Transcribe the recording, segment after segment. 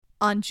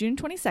On June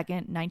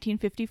 22nd,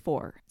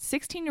 1954,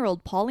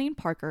 16-year-old Pauline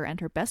Parker and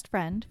her best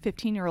friend,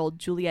 15-year-old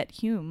Juliette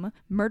Hume,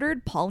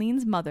 murdered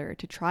Pauline's mother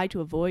to try to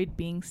avoid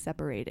being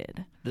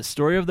separated. The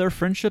story of their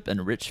friendship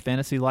and rich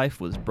fantasy life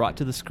was brought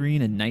to the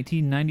screen in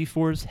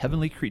 1994's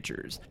Heavenly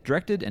Creatures,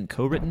 directed and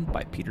co-written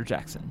by Peter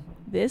Jackson.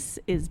 This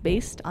is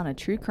based on a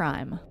true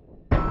crime.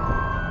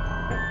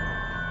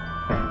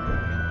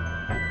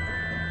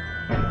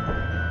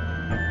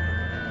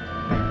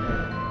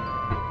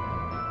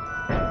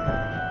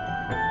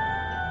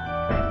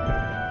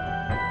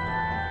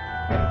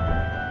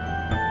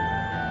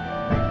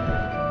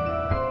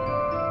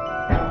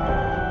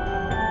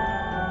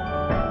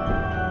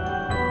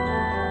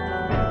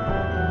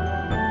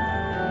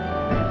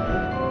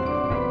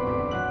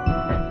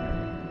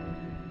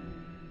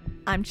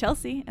 I'm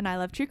Chelsea, and I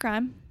love true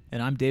crime.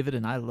 And I'm David,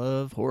 and I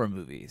love horror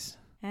movies.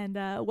 And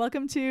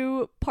welcome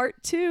to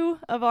part 2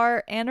 of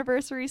our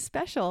anniversary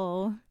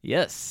special.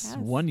 Yes.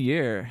 1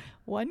 year.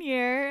 1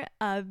 year.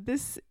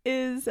 This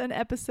is an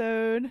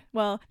episode,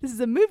 this is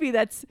a movie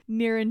that's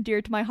near and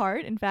dear to my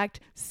heart. In fact,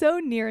 so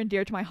near and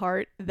dear to my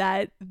heart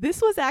that this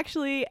was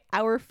actually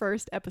our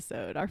first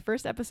episode. Our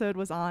first episode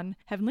was on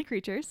Heavenly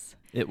Creatures.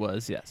 It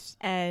was, yes.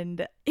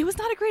 And it was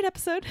not a great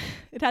episode.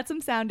 It had some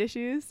sound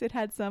issues. It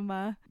had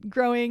some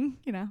growing,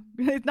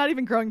 it's not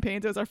even growing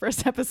pains. It was our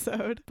first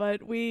episode.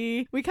 But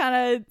we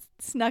kind of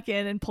snuck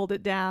in and pulled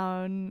it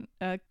down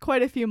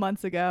quite a few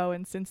months ago.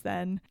 And since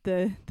then,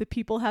 the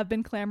people have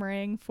been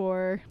clamoring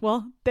for,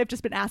 they've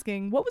just been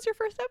asking, what was your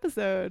first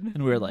episode?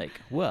 And we were like,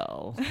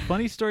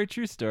 funny story,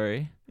 true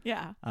story.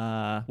 Yeah.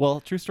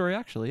 True story,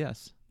 actually,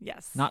 yes.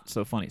 Yes. Not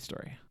so funny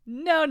story.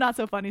 No, not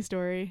so funny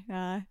story.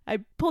 I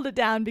pulled it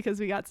down because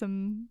we got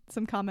some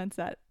comments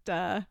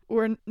that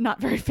were not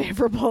very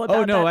favorable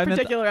about that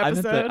particular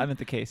episode. I meant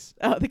the case.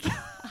 Oh, the case.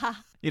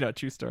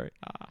 True story.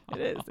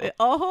 It is.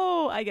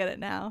 I get it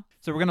now.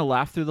 So we're going to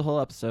laugh through the whole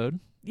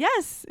episode.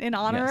 Yes, in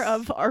honor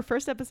of our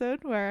first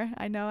episode where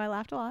I know I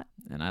laughed a lot.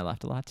 And I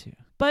laughed a lot too.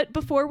 But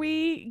before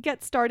we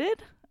get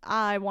started,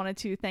 I wanted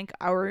to thank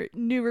our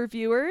new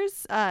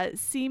reviewers,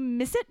 C.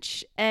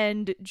 Misich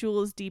and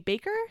Jules D.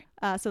 Baker.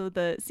 So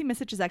the C.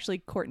 Misich is actually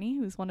Courtney,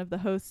 who's one of the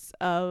hosts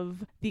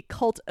of the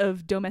Cult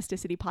of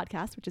Domesticity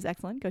podcast, which is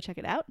excellent. Go check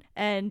it out.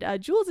 And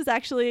Jules is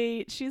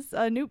actually, she's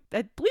a new,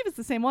 I believe it's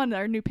the same one,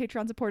 our new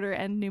Patreon supporter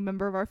and new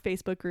member of our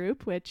Facebook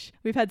group, which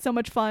we've had so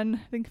much fun.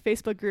 I think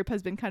Facebook group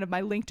has been kind of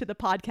my link to the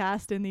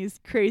podcast in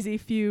these crazy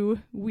few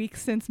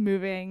weeks since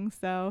moving.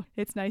 So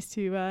it's nice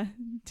to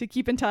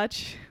keep in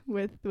touch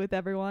with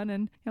everyone.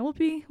 And we'll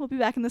be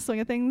back in the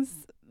swing of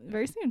things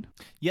very soon.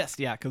 Yes,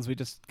 yeah, because we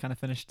just kind of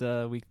finished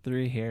week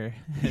 3 here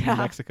in New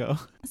Mexico.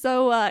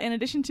 So in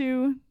addition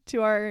to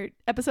our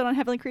episode on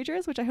Heavenly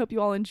Creatures, which I hope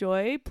you all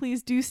enjoy,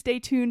 please do stay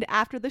tuned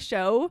after the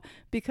show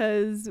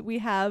because we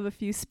have a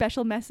few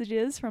special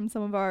messages from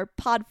some of our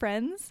pod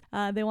friends.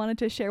 They wanted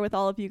to share with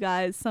all of you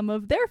guys some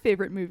of their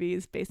favorite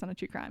movies based on a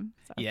true crime.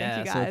 So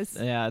thank you guys.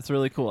 It's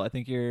really cool. I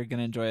think you're going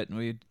to enjoy it, and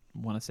we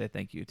want to say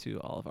thank you to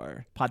all of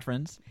our pod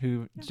friends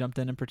who jumped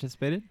in and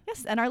participated.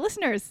 Yes, and our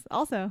listeners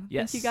also.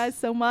 Yes. Thank you guys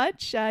so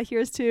much.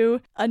 Here's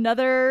to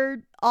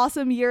another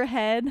awesome year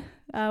ahead.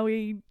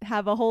 We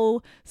have a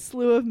whole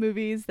slew of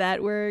movies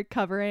that we're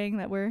covering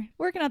that we're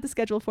working out the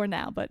schedule for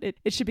now, but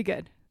it should be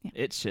good. Yeah.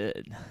 It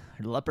should.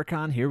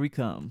 Leprechaun, here we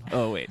come.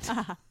 Oh, wait.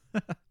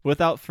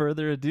 Without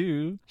further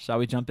ado, shall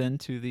we jump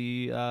into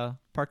the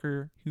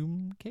Parker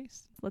Hume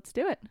case? Let's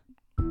do it.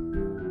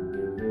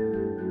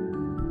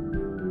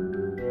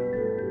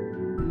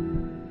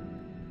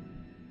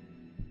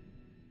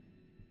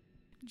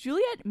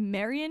 Juliette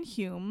Marion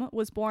Hume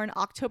was born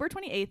October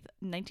 28th,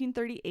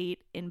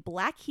 1938 in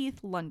Blackheath,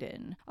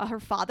 London. Her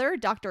father,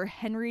 Dr.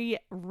 Henry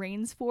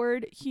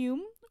Rainsford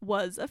Hume,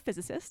 was a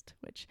physicist,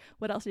 which,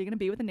 what else are you going to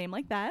be with a name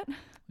like that?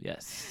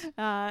 Yes.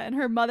 And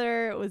her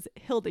mother was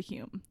Hilda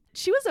Hume.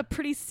 She was a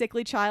pretty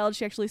sickly child.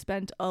 She actually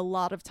spent a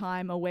lot of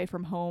time away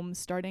from home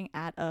starting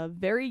at a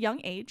very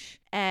young age.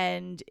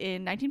 And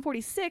in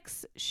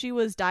 1946, she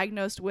was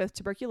diagnosed with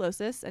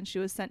tuberculosis and she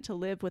was sent to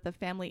live with a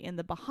family in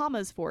the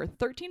Bahamas for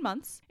 13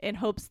 months in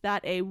hopes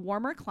that a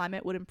warmer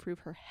climate would improve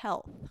her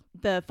health.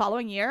 The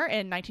following year,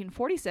 in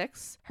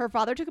 1946, her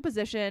father took a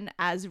position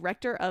as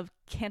rector of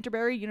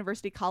Canterbury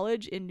University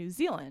College in New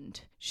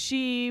Zealand.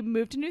 She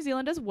moved to New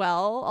Zealand as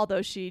well,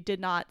 although she did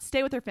not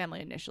stay with her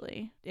family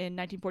initially. In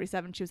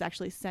 1947, she was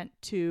actually sent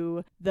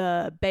to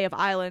the Bay of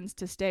Islands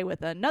to stay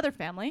with another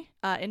family.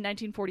 In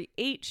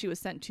 1948, she was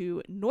sent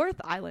to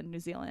North Island, New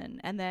Zealand.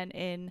 And then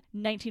in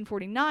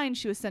 1949,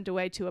 she was sent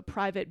away to a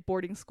private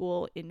boarding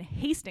school in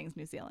Hastings,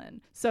 New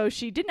Zealand. So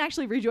she didn't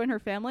actually rejoin her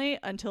family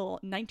until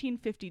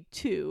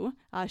 1952.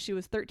 She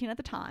was 13 at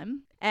the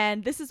time.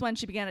 And this is when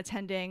she began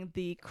attending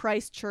the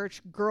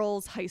Christchurch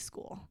Girls High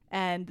School.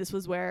 And this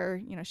was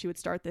where, she would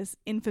start this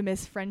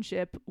infamous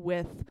friendship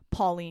with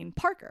Pauline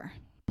Parker.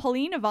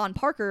 Pauline Yvonne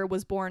Parker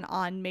was born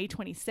on May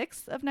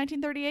 26th of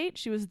 1938.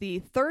 She was the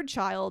third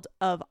child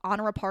of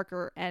Honora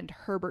Parker and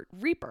Herbert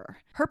Reaper.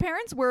 Her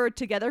parents were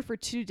together for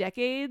 2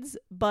 decades,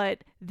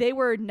 but they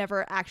were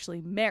never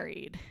actually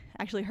married.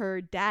 Actually,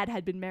 her dad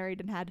had been married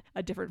and had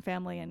a different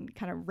family and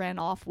kind of ran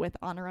off with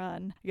Honora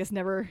and I guess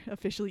never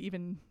officially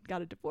even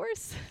got a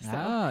divorce.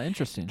 So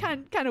Interesting.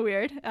 kind of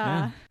weird.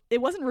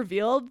 It wasn't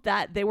revealed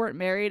that they weren't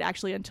married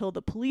actually until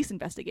the police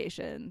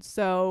investigation.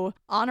 So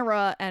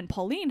Honora and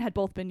Pauline had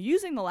both been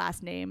using the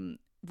last name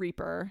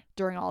Reaper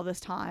during all this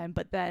time,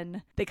 but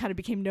then they kind of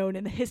became known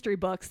in the history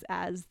books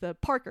as the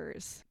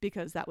Parkers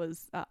because that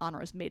was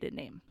Honora's maiden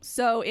name.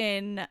 So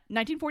in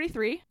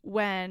 1943,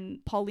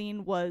 when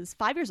Pauline was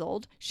 5 years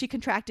old, she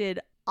contracted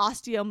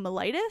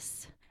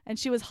osteomyelitis and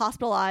she was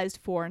hospitalized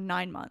for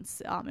 9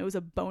 months. It was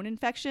a bone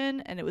infection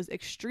and it was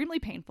extremely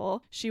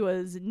painful. She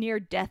was near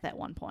death at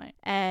one point.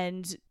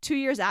 And 2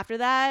 years after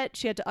that,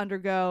 she had to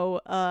undergo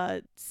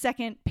a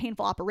second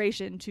painful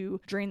operation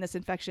to drain this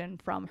infection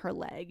from her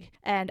leg.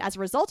 And as a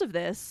result of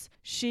this,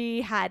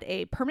 she had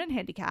a permanent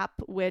handicap,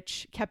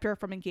 which kept her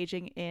from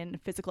engaging in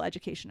physical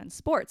education and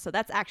sports. So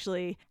that's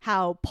actually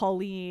how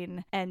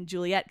Pauline and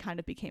Juliet kind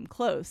of became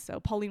close. So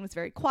Pauline was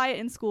very quiet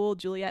in school.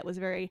 Juliet was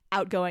very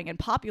outgoing and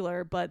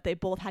popular, but they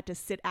both had to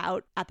sit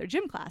out at their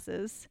gym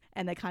classes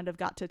and they kind of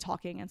got to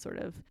talking and sort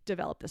of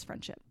developed this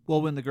friendship.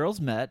 Well, when the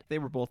girls met, they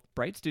were both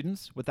bright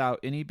students without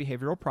any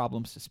behavioral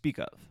problems to speak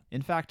of.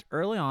 In fact,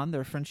 early on,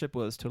 their friendship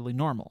was totally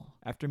normal.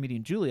 After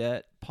meeting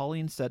Juliet,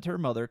 Pauline said to her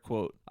mother,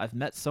 quote, "I've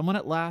met someone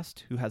at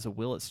last who has a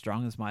will as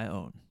strong as my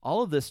own."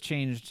 All of this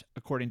changed,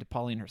 according to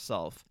Pauline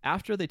herself,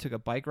 after they took a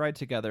bike ride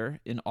together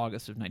in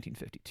August of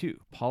 1952.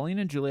 Pauline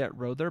and Juliet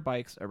rode their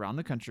bikes around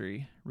the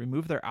country,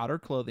 removed their outer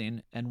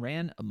clothing, and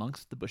ran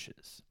amongst the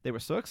bushes. They were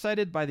so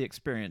excited by the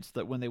experience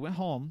that when they went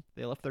home,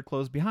 they left their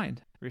clothes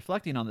behind.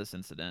 Reflecting on this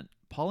incident,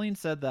 Pauline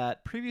said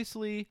that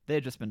previously they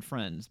had just been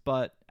friends,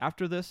 but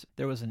after this,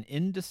 there was an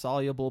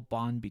indissoluble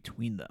bond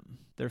between them.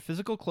 Their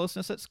physical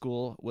closeness at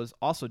school was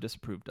also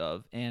disapproved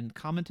of and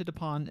commented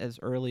upon as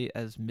early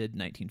as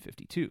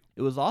mid-1952.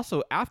 It was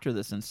also after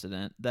this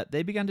incident that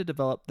they began to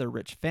develop their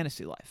rich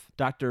fantasy life.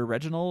 Dr.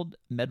 Reginald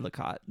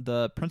Medlicott,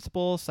 the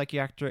principal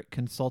psychiatric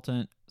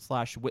consultant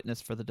 /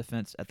 witness for the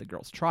defense at the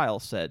girls' trial,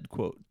 said,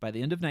 quote, "By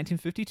the end of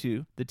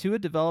 1952, the two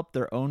had developed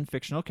their own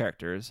fictional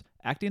characters,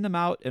 acting them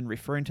out and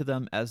referring to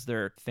them as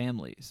their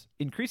families.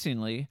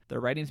 Increasingly,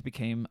 their writings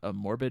became a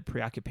morbid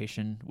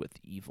preoccupation with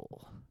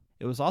evil."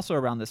 It was also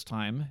around this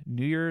time,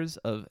 New Year's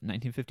of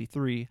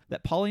 1953,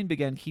 that Pauline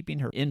began keeping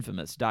her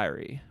infamous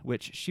diary,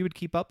 which she would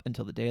keep up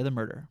until the day of the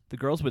murder. The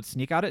girls would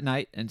sneak out at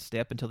night and stay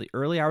up until the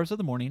early hours of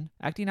the morning,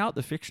 acting out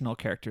the fictional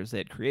characters they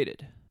had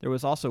created. There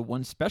was also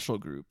one special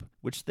group,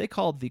 which they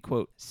called the,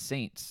 quote,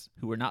 saints,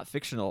 who were not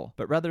fictional,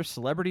 but rather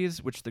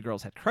celebrities which the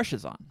girls had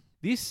crushes on.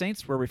 These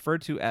saints were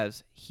referred to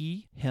as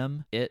he,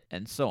 him, it,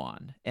 and so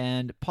on.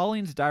 And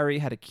Pauline's diary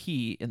had a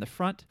key in the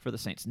front for the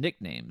saints'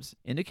 nicknames,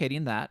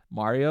 indicating that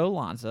Mario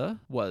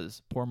Lanza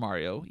was poor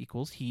Mario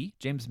equals he,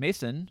 James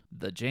Mason,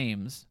 the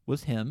James,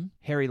 was him,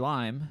 Harry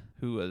Lime,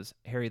 who was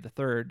Harry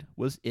III,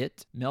 was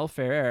it, Mel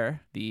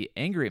Ferrer, the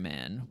angry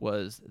man,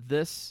 was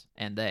this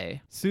and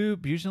they, Sue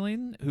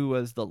Bugelin, who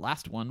was the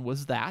last one,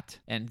 was that,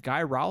 and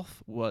Guy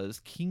Ralph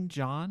was King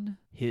John,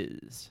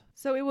 his.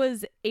 So it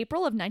was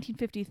April of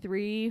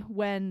 1953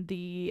 when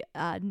the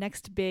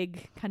next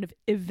big kind of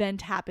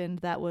event happened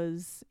that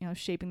was,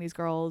 shaping these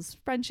girls'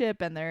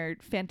 friendship and their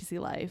fantasy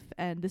life.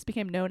 And this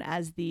became known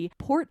as the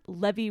Port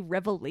Levy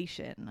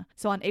Revelation.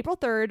 So on April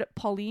 3rd,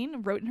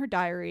 Pauline wrote in her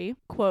diary,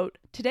 quote,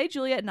 "Today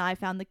Juliet and I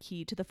found the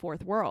key to the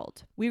fourth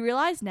world. We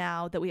realize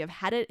now that we have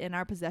had it in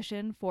our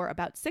possession for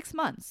about 6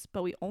 months,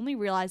 but we only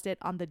realized it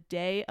on the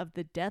day of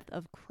the death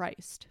of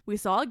Christ. We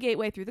saw a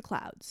gateway through the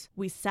clouds.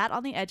 We sat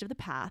on the edge of the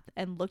path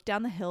and looked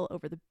down the hill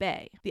over the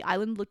bay. The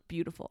island looked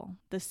beautiful.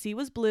 The sea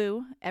was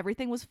blue.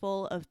 Everything was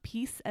full of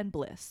peace and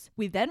bliss.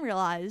 We then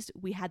realized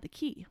we had the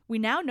key. We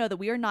now know that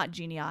we are not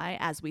genii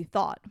as we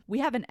thought. We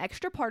have an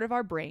extra part of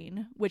our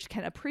brain which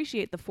can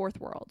appreciate the fourth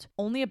world.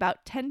 Only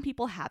about 10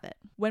 people have it.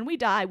 When we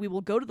die, we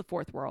will go to the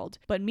fourth world,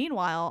 but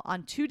meanwhile,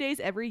 on 2 days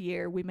every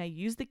year, we may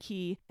use the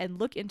key and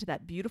look into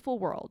that beautiful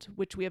world,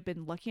 which we have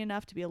been lucky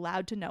enough to be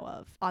allowed to know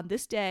of, on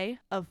this day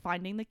of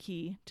finding the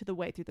key to the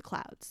way through the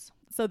clouds."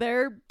 So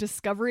their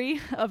discovery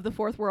of the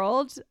fourth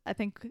world, I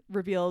think,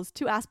 reveals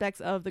two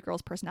aspects of the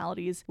girls'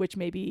 personalities, which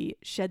maybe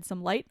shed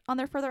some light on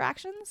their further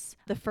actions.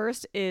 The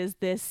first is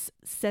this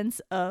sense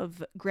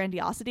of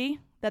grandiosity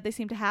that they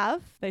seem to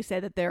have. They say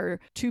that there are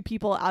 2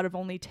 people out of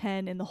only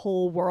 10 in the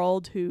whole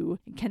world who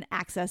can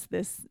access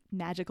this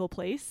magical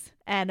place.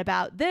 And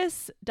about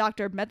this,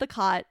 Dr.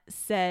 Medlicott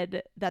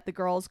said that the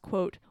girls,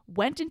 quote,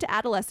 "went into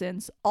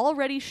adolescence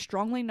already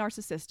strongly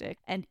narcissistic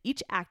and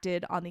each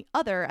acted on the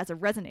other as a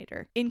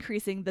resonator,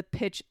 increasing the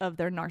pitch of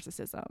their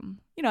narcissism."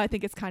 I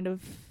think it's kind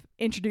of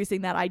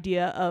introducing that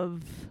idea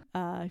of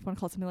if you want to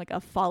call it something like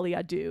a folie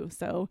à deux.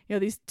 So,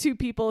 these two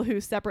people who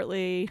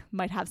separately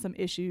might have some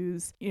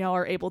issues,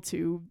 are able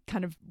to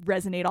kind of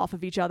resonate off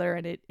of each other,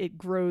 and it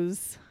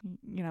grows,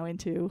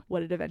 into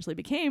what it eventually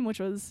became, which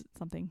was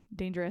something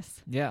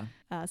dangerous. Yeah.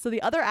 So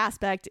the other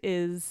aspect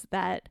is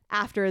that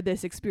after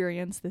this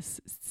experience,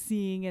 this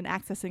seeing and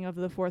accessing of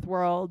the fourth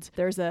world,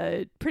 there's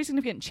a pretty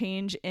significant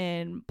change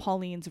in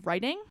Pauline's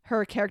writing.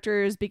 Her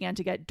characters began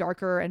to get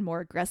darker and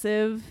more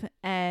aggressive,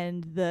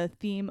 and the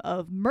theme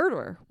of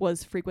murder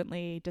was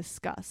frequently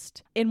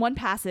discussed. In one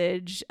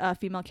passage, a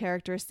female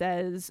character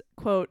says,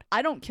 quote,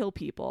 "I don't kill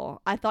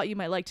people. I thought you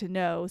might like to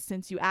know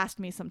since you asked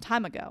me some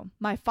time ago.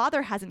 My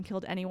father hasn't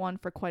killed anyone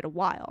for quite a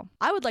while.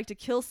 I would like to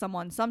kill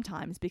someone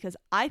sometimes because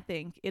I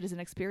think it is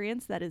an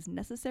experience that is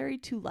necessary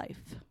to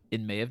life."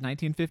 In May of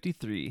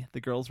 1953,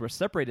 the girls were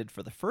separated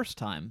for the first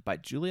time by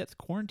Juliet's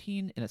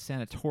quarantine in a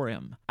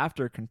sanatorium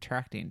after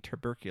contracting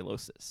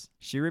tuberculosis.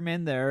 She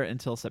remained there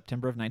until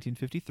September of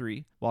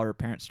 1953, while her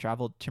parents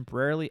traveled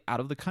temporarily out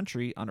of the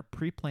country on a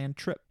pre-planned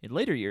trip. In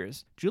later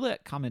years,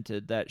 Juliet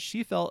commented that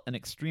she felt an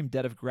extreme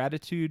debt of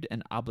gratitude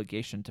and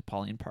obligation to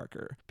Pauline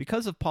Parker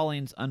because of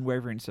Pauline's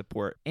unwavering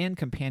support and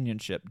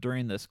companionship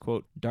during this,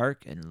 quote,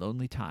 dark and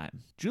lonely time.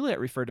 Juliet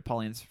referred to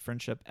Pauline's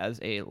friendship as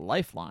a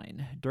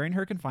lifeline during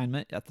her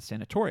confinement at the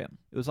sanatorium.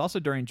 It was also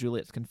during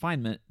Juliet's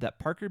confinement that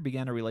Parker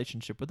began a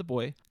relationship with a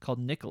boy called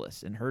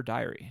Nicholas in her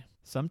diary.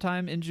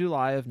 Sometime in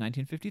July of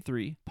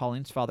 1953,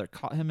 Pauline's father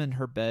caught him in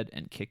her bed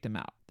and kicked him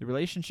out. The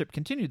relationship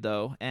continued,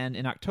 though, and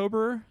in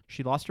October,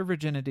 she lost her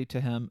virginity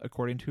to him,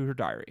 according to her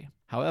diary.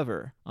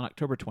 However, on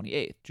October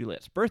 28th,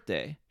 Juliet's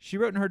birthday, she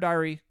wrote in her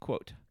diary,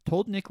 quote,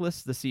 "Told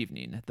Nicholas this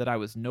evening that I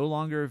was no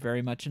longer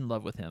very much in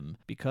love with him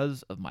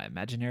because of my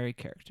imaginary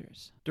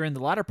characters." During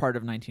the latter part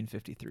of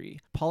 1953,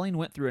 Pauline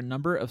went through a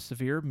number of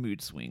severe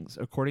mood swings,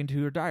 according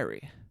to her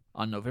diary.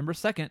 On November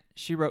 2nd,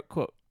 she wrote,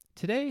 quote,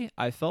 "Today,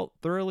 I felt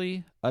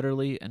thoroughly,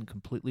 utterly, and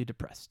completely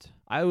depressed.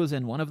 I was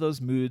in one of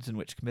those moods in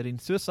which committing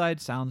suicide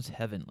sounds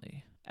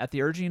heavenly. At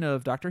the urging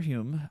of Dr.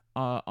 Hume,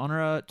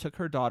 Honora took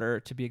her daughter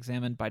to be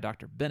examined by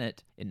Dr.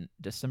 Bennett in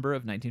December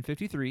of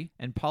 1953,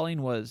 and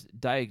Pauline was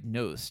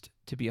diagnosed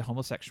to be a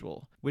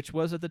homosexual, which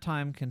was at the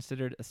time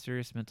considered a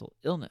serious mental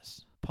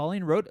illness.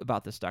 Pauline wrote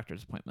about this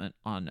doctor's appointment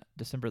on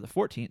December the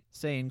 14th,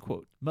 saying,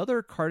 quote,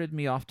 "Mother carted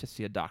me off to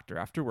see a doctor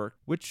after work,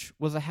 which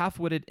was a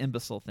half-witted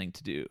imbecile thing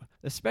to do,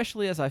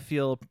 especially as I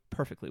feel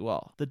perfectly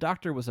well. The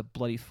doctor was a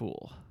bloody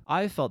fool.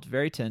 I felt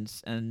very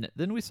tense, and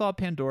then we saw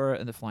Pandora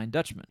and the Flying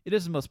Dutchman. It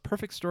is the most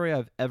perfect story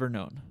I've ever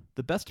known.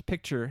 The best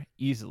picture,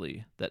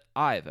 easily, that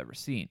I've ever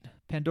seen.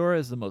 Pandora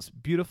is the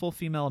most beautiful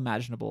female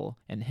imaginable,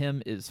 and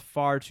him is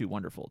far too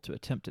wonderful to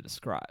attempt to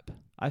describe.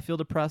 I feel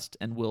depressed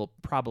and will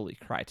probably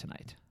cry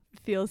tonight."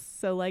 Feels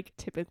so like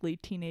typically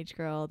teenage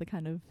girl, the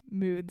kind of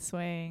mood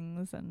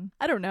swings, and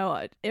I don't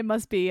know, it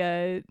must be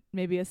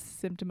maybe a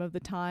symptom of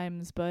the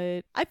times,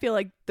 but I feel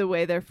like the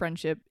way their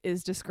friendship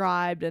is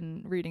described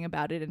and reading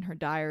about it in her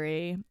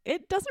diary,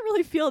 it doesn't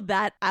really feel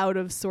that out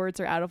of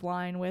sorts or out of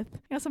line with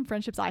some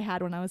friendships I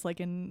had when I was like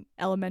in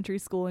elementary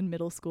school and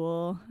middle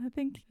school. I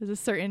think there's a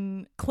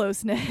certain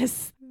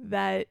closeness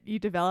that you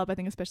develop, I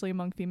think especially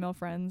among female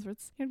friends, where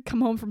it's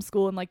come home from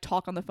school and like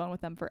talk on the phone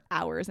with them for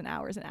hours and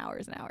hours and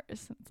hours and hours.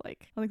 It's like,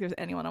 I don't think there's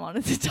anyone I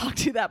wanted to talk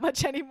to that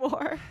much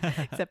anymore,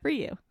 except for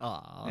you.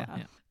 Aww.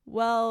 Yeah.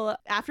 Well,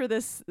 after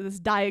this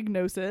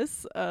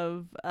diagnosis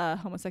of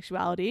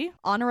homosexuality,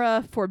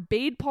 Honora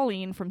forbade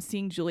Pauline from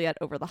seeing Juliet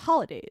over the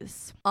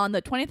holidays. On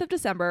the 20th of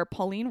December,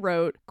 Pauline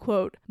wrote,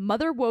 quote,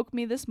 "Mother woke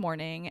me this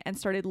morning and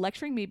started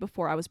lecturing me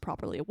before I was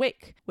properly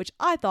awake, which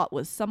I thought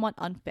was somewhat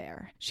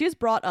unfair. She has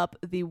brought up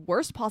the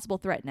worst possible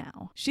threat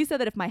now. She said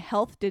that if my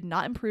health did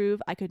not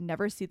improve, I could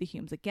never see the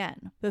Humes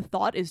again. The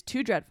thought is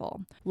too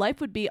dreadful.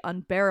 Life would be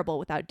unbearable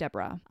without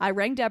Deborah. I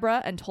rang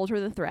Deborah and told her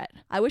the threat.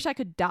 I wish I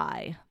could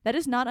die. That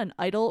is not an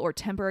idle or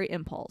temporary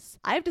impulse.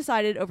 I have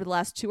decided over the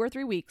last 2 or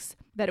 3 weeks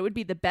that it would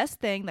be the best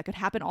thing that could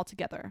happen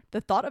altogether.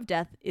 The thought of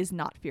death is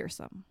not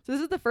fearsome." So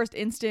this is the first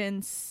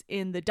instance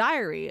in the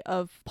diary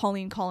of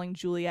Pauline calling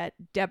Juliet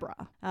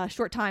Deborah. A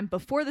short time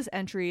before this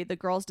entry, the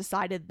girls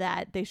decided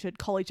that they should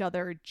call each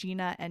other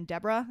Gina and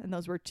Deborah, and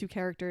those were 2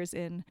 characters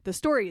in the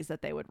stories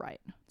that they would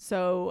write.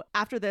 So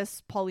after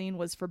this, Pauline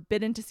was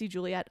forbidden to see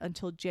Juliet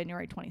until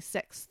January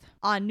 26th.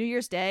 On New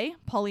Year's Day,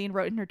 Pauline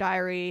wrote in her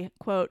diary,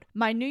 quote,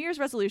 "My New Year's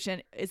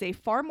resolution is a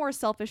far more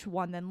selfish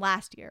one than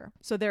last year,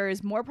 so there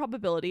is more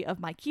probability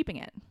of my keeping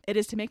it. It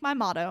is to make my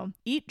motto,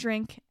 eat,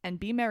 drink, and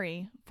be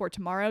merry, for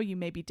tomorrow you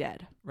may be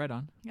dead." Right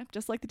on. Yep,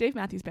 just like the Dave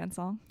Matthews Band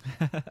song.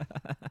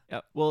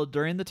 Yep. Well,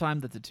 during the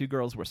time that the 2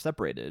 girls were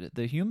separated,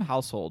 the Hume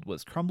household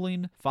was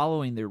crumbling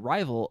following the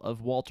arrival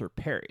of Walter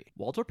Perry.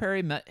 Walter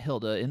Perry met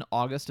Hilda in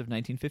August of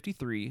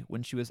 1953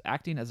 when she was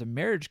acting as a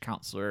marriage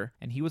counselor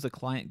and he was a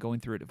client going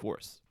through a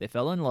divorce. They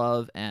fell in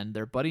love and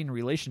their budding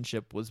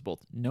relationship was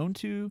both known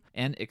to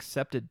and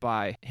accepted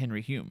by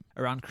Henry Hume.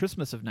 Around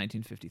Christmas of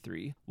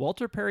 1953,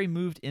 Walter Perry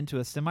moved into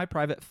a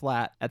semi-private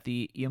flat at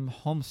the Eam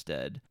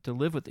homestead to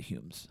live with the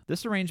Humes.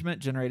 This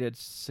arrangement generated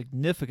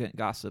significant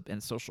gossip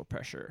and social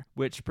pressure,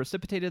 which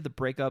precipitated the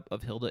breakup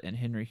of Hilda and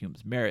Henry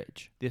Hume's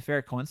marriage. The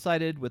affair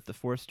coincided with the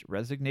forced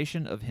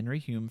resignation of Henry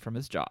Hume from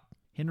his job.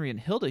 Henry and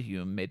Hilda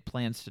Hume made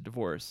plans to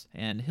divorce,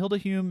 and Hilda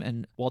Hume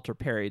and Walter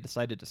Perry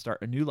decided to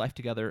start a new life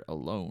together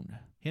alone.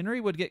 Henry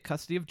would get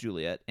custody of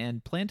Juliet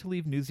and planned to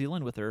leave New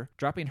Zealand with her,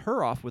 dropping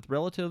her off with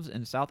relatives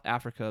in South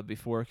Africa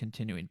before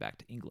continuing back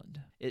to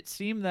England. It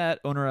seemed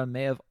that Onora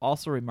may have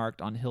also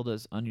remarked on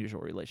Hilda's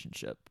unusual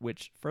relationship,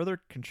 which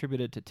further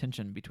contributed to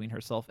tension between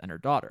herself and her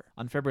daughter.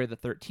 On February the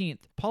 13th,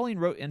 Pauline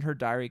wrote in her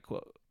diary,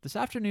 quote, "This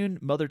afternoon,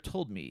 Mother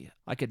told me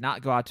I could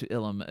not go out to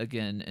Ilam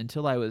again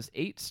until I was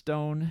 8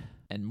 stone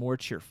and more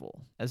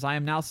cheerful. As I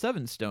am now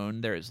 7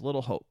 stone, there is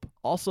little hope.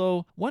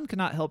 Also, one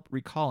cannot help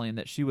recalling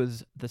that she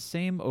was the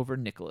same over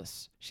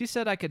Nicholas. She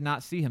said I could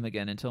not see him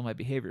again until my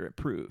behavior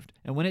improved,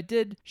 and when it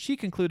did, she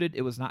concluded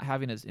it was not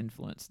having his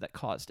influence that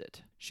caused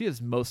it. She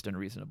is most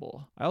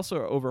unreasonable. I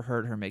also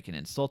overheard her making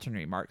insulting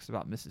remarks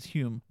about Mrs.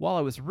 Hume while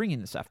I was ringing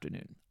this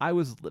afternoon. I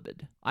was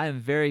livid. I am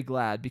very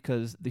glad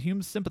because the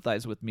Humes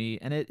sympathize with me,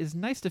 and it is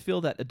nice to feel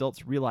that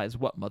adults realize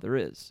what Mother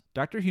is.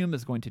 Dr. Hume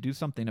is going to do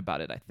something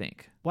about it, I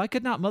think. Why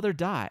could not Mother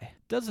die?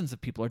 Dozens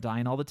of people are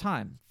dying all the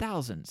time.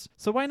 Thousands.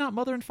 So why not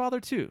Mother and Father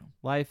too?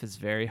 Life is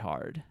very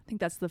hard." I think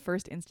that's the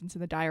first instance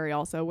in the diary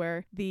also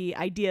where the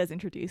idea is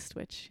introduced,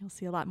 which you'll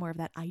see a lot more of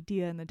that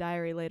idea in the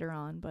diary later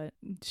on. But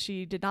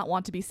she did not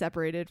want to be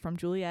separated from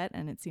Juliet,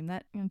 and it seemed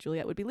that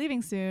Juliet would be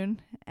leaving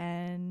soon.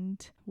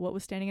 And what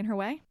was standing in her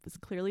way was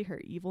clearly her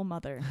evil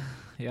mother.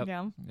 Yep.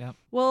 Yeah. Yep.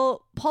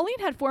 Well, Pauline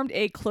had formed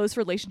a close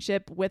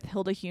relationship with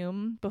Hilda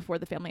Hume before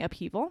the family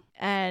upheaval,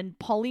 and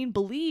Pauline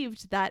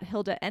believed that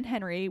Hilda and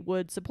Henry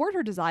would support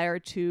her desire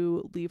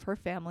to leave her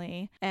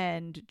family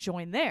and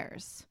join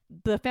theirs.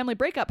 The family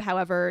breakup,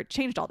 however,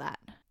 changed all that.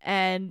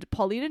 And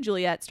Pauline and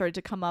Juliet started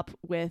to come up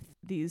with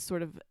these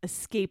sort of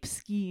escape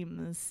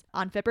schemes.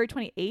 On February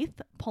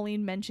 28th,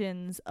 Pauline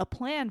mentions a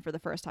plan for the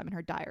first time in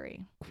her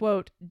diary.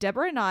 Quote,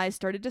 "Deborah and I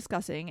started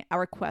discussing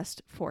our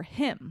quest for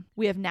him.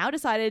 We have now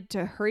decided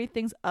to hurry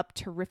things up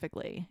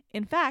terrifically.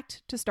 In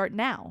fact, to start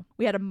now.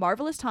 We had a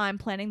marvelous time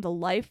planning the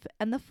life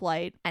and the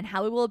flight and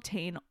how we will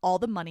obtain all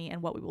the money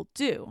and what we will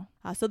do.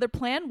 So their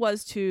plan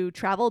was to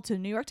travel to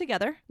New York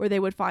together, where they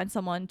would find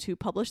someone to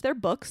publish their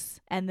books,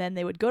 and then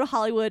they would go to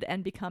Hollywood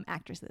and become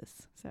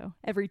actresses. So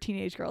every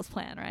teenage girl's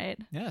plan, right?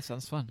 Yeah,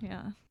 sounds fun.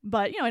 Yeah.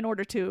 But, in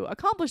order to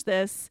accomplish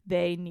this,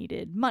 they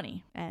needed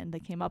money. And they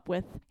came up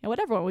with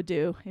what everyone would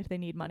do if they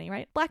need money,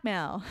 right?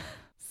 Blackmail.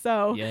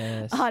 So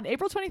Yes. on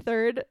April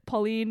 23rd,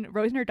 Pauline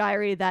wrote in her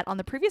diary that on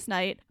the previous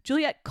night,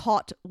 Juliet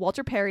caught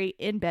Walter Perry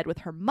in bed with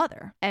her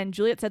mother. And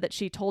Juliet said that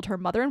she told her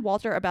mother and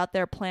Walter about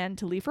their plan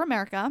to leave for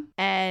America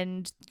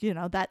and,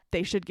 that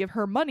they should give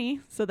her money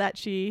so that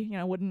she,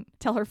 wouldn't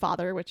tell her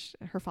father, which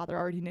her father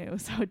already knew.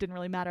 So it didn't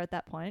really matter at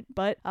that point.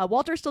 But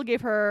Walter still gave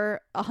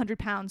her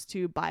 £100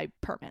 to buy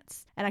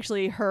permits. And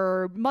actually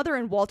her mother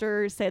and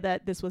Walter say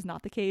that this was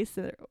not the case,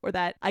 or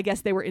that I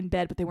guess they were in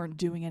bed, but they weren't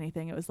doing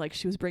anything. It was like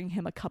she was bringing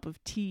him a cup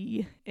of tea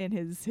in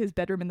his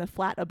bedroom in the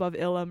flat above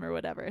Ilam or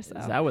whatever. So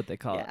Is that what they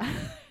call it?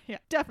 Yeah,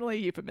 definitely a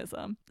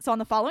euphemism. So on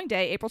the following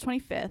day, April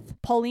 25th,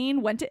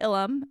 Pauline went to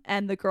Ilam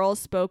and the girls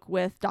spoke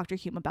with Dr.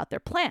 Hume about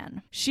their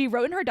plan. She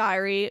wrote in her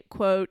diary,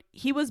 quote,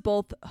 "He was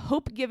both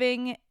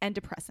hope-giving and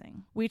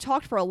depressing. We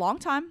talked for a long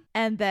time,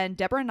 and then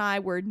Deborah and I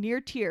were near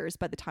tears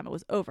by the time it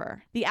was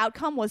over. The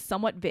outcome was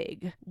somewhat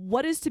vague.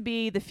 What is to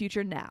be the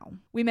future now?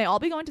 We may all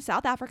be going to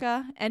South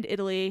Africa and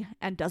Italy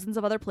and dozens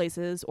of other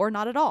places, or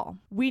not at all.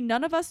 We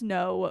none of us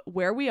know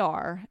where we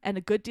are, and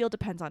a good deal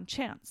depends on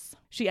chance."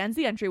 She ends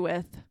the entry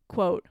with,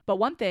 quote, "But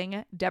one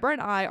thing, Deborah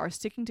and I are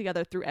sticking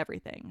together through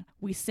everything.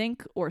 We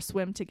sink or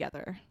swim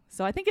together."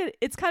 So I think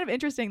it's kind of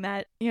interesting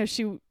that,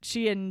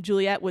 she and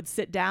Juliet would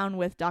sit down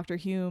with Dr.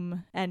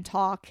 Hume and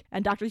talk,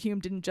 and Dr. Hume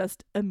didn't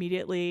just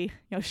immediately,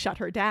 shut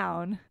her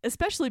down,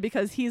 especially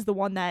because he's the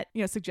one that,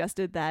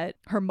 suggested that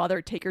her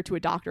mother take her to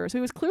a doctor. So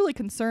he was clearly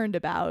concerned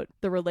about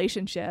the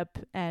relationship.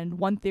 And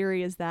one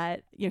theory is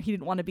that, he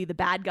didn't want to be the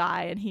bad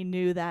guy, and he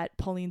knew that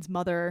Pauline's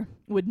mother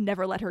would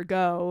never let her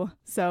go.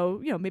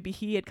 So, maybe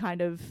he had kind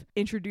of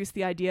introduced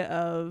the idea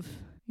of,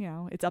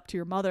 it's up to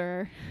your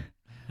mother.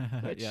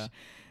 Which, yeah.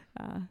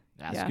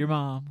 Ask yeah. your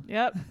mom.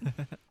 Yep.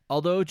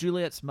 Although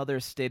Juliet's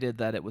mother stated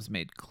that it was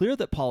made clear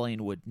that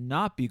Pauline would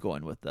not be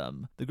going with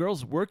them, the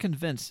girls were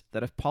convinced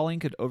that if Pauline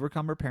could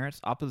overcome her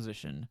parents'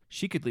 opposition,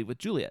 she could leave with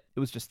Juliet. It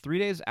was just 3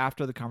 days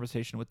after the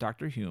conversation with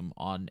Dr. Hume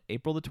on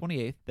April the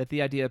 28th that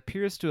the idea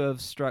appears to have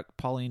struck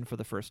Pauline for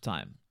the first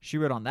time. She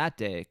wrote on that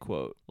day,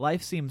 quote,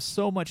 "Life seems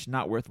so much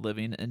not worth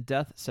living and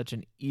death such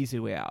an easy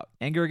way out.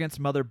 Anger against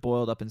mother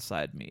boiled up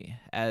inside me,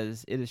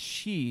 as it is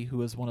she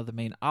who is one of the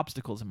main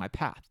obstacles in my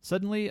path.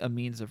 Suddenly, a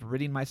means of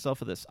ridding myself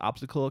of this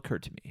obstacle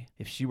occurred to me. me.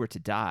 If she were to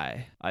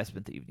die, I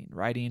spent the evening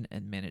writing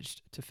and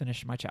managed to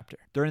finish my chapter.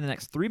 During the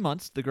next 3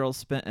 months, the girls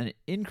spent an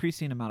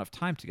increasing amount of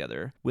time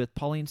together, with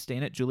Pauline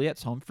staying at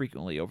Juliet's home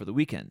frequently over the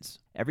weekends.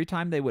 Every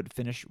time they would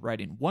finish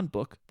writing one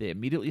book, they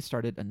immediately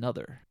started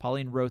another.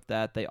 Pauline wrote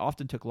that they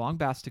often took long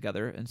baths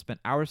together and spent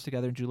hours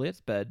together in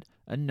Juliet's bed,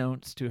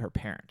 unknowns to her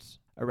parents.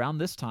 Around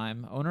this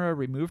time, Honora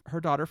removed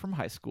her daughter from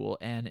high school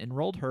and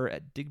enrolled her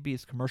at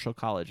Digby's Commercial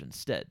College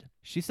instead.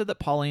 She said that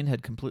Pauline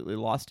had completely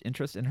lost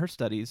interest in her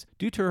studies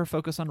due to her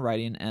focus on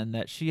writing and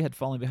that she had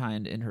fallen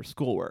behind in her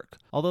schoolwork,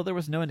 although there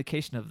was no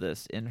indication of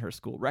this in her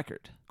school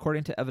record.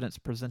 According to evidence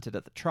presented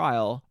at the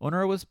trial,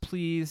 Honora was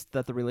pleased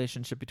that the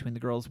relationship between the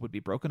girls would be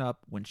broken up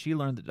when she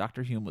learned that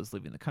Dr. Hume was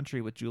leaving the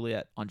country with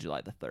Juliet on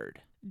July the 3rd.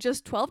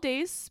 Just 12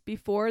 days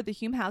before the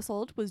Hume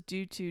household was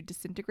due to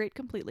disintegrate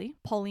completely,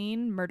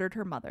 Pauline murdered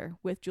her mother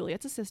with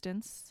Juliet's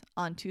assistance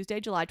on Tuesday,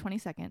 July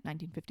 22nd,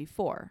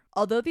 1954.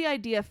 Although the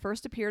idea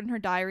first appeared in her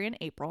diary in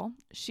April,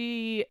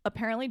 she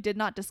apparently did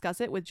not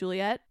discuss it with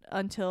Juliet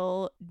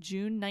until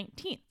June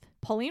 19th.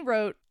 Pauline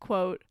wrote,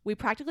 quote, "We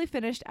practically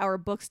finished our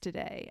books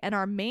today, and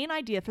our main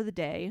idea for the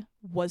day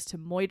was to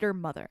moiter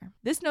mother.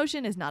 This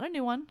notion is not a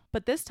new one,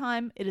 but this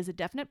time it is a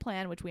definite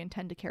plan which we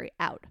intend to carry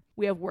out.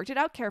 We have worked it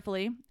out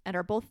carefully and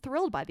are both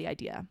thrilled by the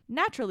idea.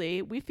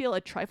 Naturally, we feel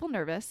a trifle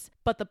nervous,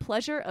 but the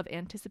pleasure of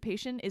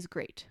anticipation is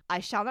great. I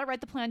shall not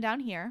write the plan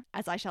down here,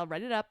 as I shall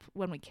write it up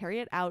when we carry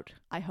it out,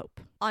 I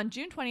hope." On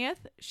June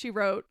 20th, she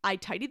wrote, "I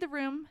tidied the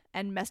room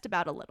and messed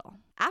about a little.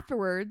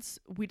 Afterwards,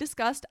 we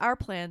discussed our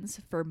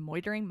plans for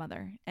moitering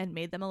mother and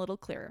made them a little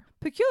clearer.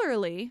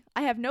 Peculiarly,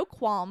 I have no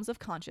qualms of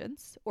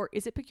conscience, or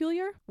is it peculiar?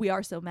 We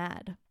are so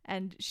mad."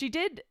 And she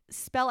did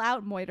spell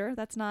out moiter.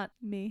 That's not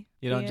me.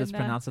 You don't just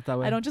pronounce it that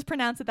way? I don't just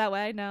pronounce it that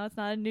way. No, it's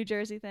not a New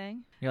Jersey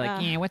thing. You're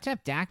like, yeah, what's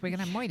up, Doc? We're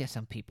going to moiter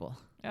some people.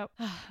 Yep.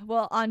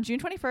 Well, on June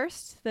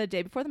 21st, the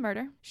day before the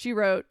murder, she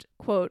wrote,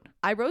 quote,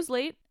 "I rose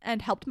late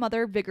and helped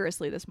mother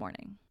vigorously this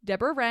morning.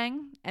 Deborah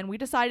rang, and we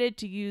decided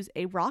to use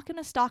a rock and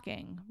a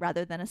stocking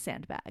rather than a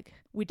sandbag.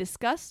 We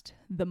discussed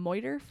the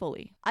moiter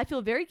fully. I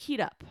feel very keyed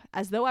up,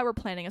 as though I were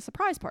planning a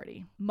surprise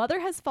party. Mother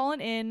has fallen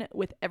in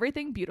with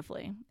everything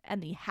beautifully,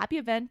 and the happy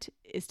event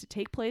is to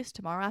take place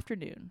tomorrow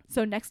afternoon.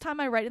 So next time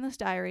I write in this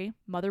diary,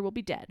 mother will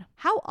be dead.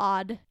 How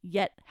odd,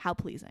 yet how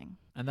pleasing."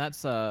 And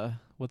that's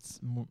what's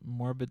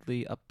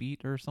morbidly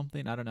upbeat or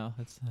something? I don't know.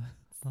 It's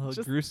a little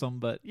Just gruesome,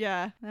 but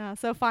Yeah.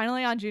 So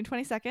finally, on June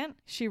 22nd,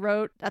 she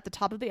wrote at the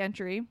top of the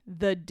entry,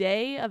 "The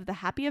day of the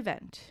happy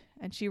event."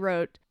 And she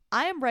wrote,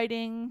 "I am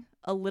writing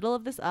a little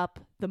of this up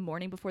the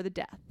morning before the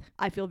death.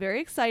 I feel very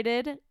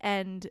excited,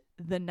 and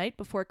the night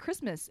before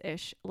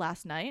Christmas-ish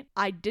last night,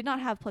 I did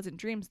not have pleasant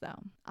dreams,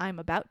 though. I am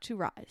about to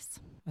rise."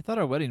 I thought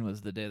our wedding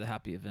was the day of the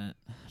happy event.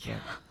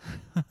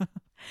 But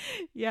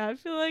Yeah, I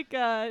feel like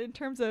in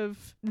terms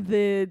of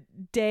the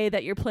day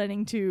that you're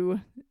planning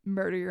to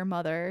murder your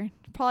mother,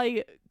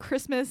 probably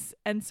Christmas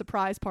and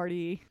surprise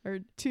party are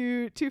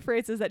two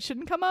phrases that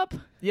shouldn't come up.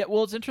 yeah,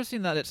 well, it's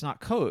interesting that it's not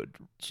code.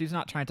 She's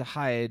not trying to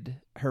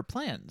hide her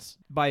plans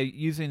by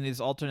using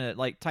these alternate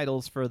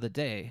titles for the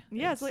day.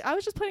 Yeah, it's like I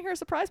was just planning her a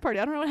surprise party.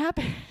 I don't know what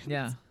happened.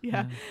 Yeah.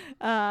 Yeah.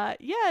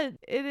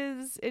 It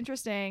is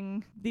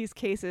interesting, these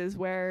cases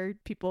where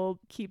people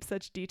keep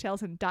such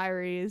details in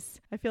diaries.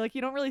 I feel like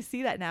you don't really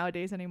see that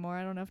nowadays anymore.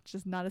 I don't know if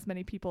just not as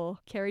many people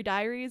carry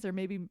diaries, or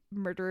maybe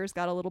murderers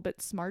got a little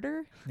bit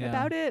smarter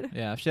about it.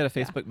 Yeah, if she had a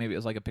Facebook, maybe it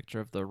was like a picture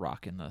of the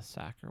rock in the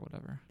sack or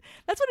whatever.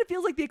 That's what it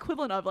feels like, the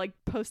equivalent of like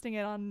posting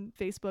it on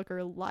Facebook or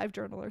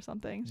LiveJournal or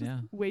something. Just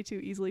Yeah. way too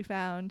easily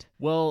found.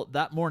 Well,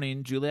 that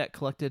morning, Juliet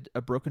collected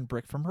a broken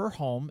brick from her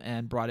home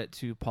and brought it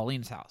to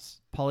Pauline's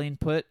house. Pauline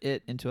put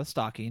it into a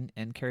stocking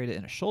and carried it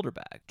in a shoulder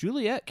bag.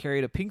 Juliet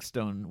carried a pink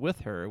stone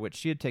with her, which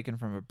she had taken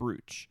from a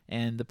brooch.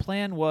 And the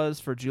plan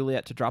was for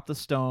Juliet to drop the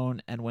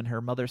stone, and when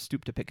her mother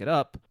stooped to pick it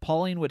up,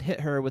 Pauline would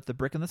hit her with the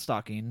brick in the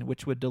stocking,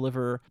 which would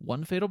deliver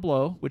one fatal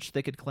blow, which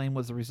they could claim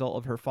was the result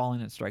of her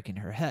falling and striking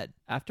her head.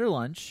 After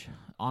lunch,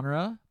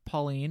 Honora,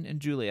 Pauline, and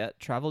Juliet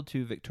traveled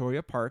to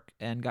Victoria Park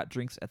and got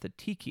drinks at the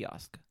tea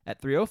kiosk.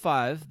 At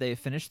 3:05, they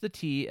finished the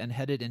tea and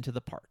headed into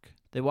the park.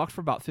 They walked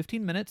for about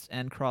 15 minutes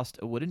and crossed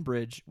a wooden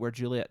bridge where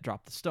Juliet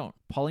dropped the stone.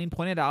 Pauline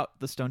pointed out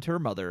the stone to her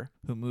mother,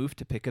 who moved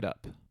to pick it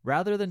up.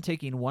 Rather than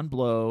taking one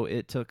blow,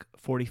 it took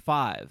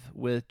 45,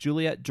 with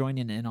Juliet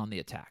joining in on the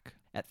attack.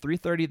 At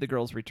 3:30, the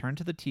girls returned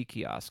to the tea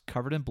kiosk,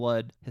 covered in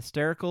blood,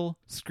 hysterical,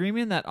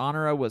 screaming that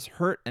Honora was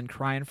hurt and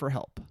crying for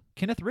help.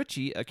 Kenneth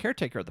Ritchie, a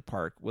caretaker at the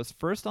park, was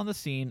first on the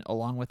scene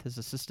along with his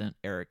assistant,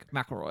 Eric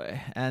McElroy,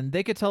 and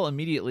they could tell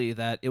immediately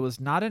that it was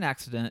not an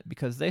accident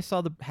because they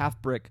saw the half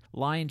brick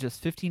lying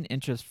just 15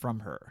 inches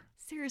from her.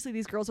 Seriously,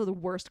 these girls are the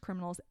worst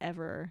criminals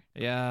ever.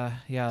 Yeah.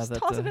 Just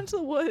toss it into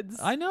the woods.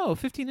 I know,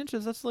 15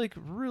 inches, that's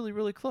really,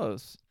 really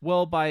close.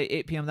 Well, by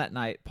 8 p.m. that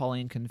night,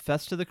 Pauline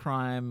confessed to the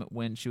crime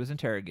when she was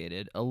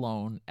interrogated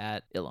alone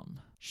at Ilham.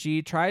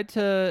 She tried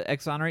to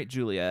exonerate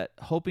Juliet,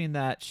 hoping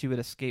that she would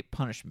escape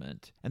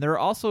punishment. And there are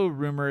also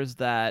rumors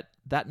that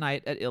that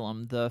night at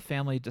Ilham, the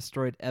family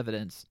destroyed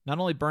evidence, not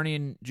only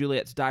burning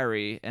Juliet's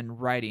diary and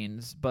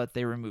writings, but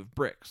they removed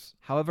bricks.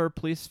 However,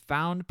 police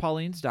found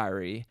Pauline's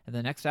diary, and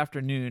the next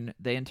afternoon,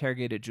 they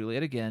interrogated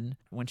Juliet again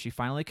when she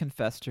finally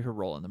confessed to her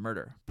role in the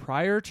murder.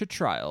 Prior to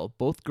trial,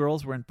 both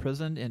girls were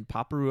imprisoned in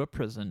Paparua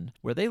prison,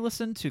 where they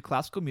listened to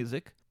classical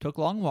music, took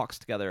long walks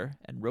together,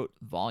 and wrote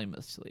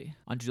voluminously.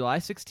 On July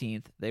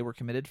 16th, they were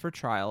committed for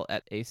trial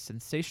at a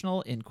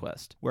sensational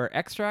inquest, where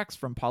extracts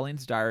from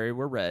Pauline's diary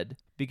were read,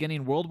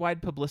 beginning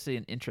worldwide publicity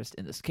and interest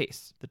in this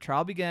case. The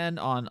trial began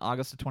on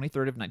August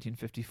 23rd of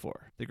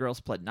 1954. The girls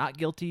pled not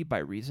guilty by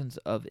reasons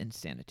of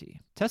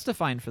insanity.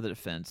 Testifying for the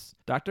defense,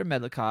 Dr.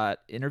 Medlicott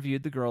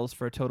interviewed the girls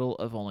for a total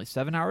of only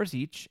 7 hours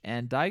each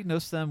and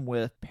diagnosed them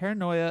with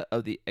paranoia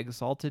of the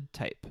exalted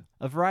type,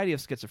 a variety of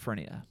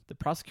schizophrenia. The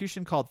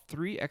prosecution called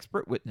 3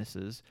 expert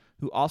witnesses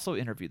who also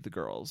interviewed the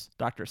girls,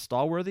 Dr.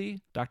 Stallworthy,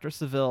 Dr.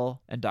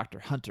 Seville, and Dr.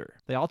 Hunter.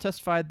 They all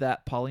testified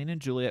that Pauline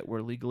and Juliet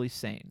were legally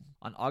sane.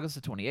 On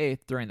August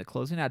 28th, during the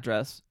closing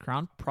address,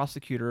 Crown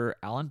Prosecutor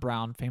Alan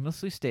Brown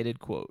famously stated,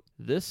 quote,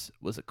 "This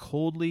was a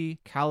coldly,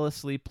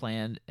 callously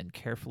planned, and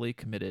carefully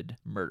committed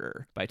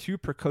murder by 2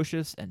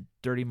 precocious and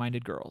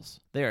dirty-minded girls.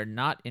 They are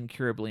not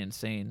incurably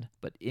insane,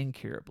 but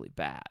incurably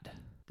bad."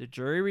 The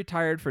jury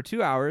retired for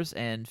 2 hours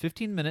and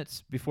 15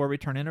 minutes before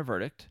returning a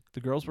verdict. The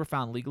girls were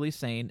found legally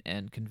sane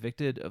and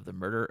convicted of the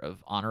murder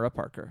of Honora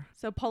Parker.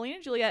 So Pauline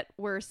and Juliet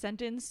were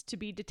sentenced to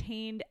be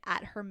detained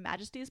at Her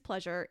Majesty's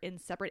pleasure in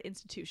separate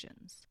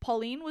institutions.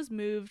 Pauline was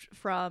moved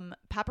from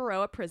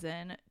Paparoa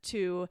Prison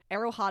to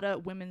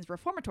Arohata Women's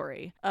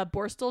Reformatory, a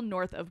Borstal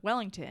north of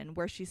Wellington,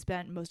 where she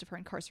spent most of her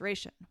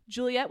incarceration.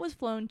 Juliet was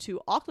flown to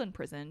Auckland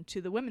Prison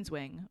to the women's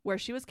wing, where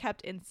she was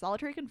kept in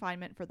solitary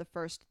confinement for the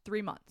first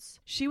 3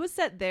 months. She was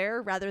set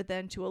there rather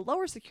than to a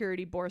lower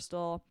security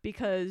Borstal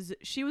because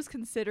she was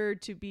considered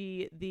to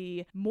be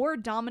the more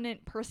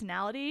dominant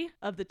personality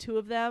of the 2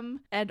 of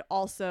them and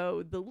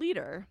also the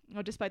leader,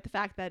 despite the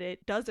fact that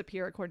it does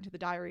appear, according to the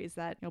diaries,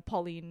 that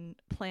Pauline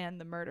planned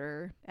the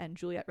murder and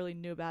Juliet really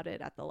knew about it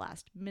at the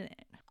last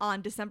minute.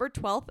 On December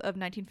 12th of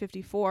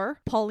 1954,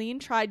 Pauline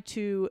tried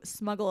to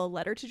smuggle a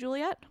letter to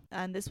Juliet,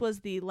 and this was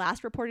the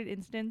last reported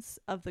instance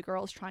of the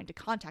girls trying to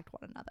contact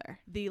one another.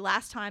 The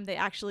last time they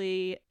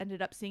actually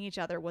ended up seeing each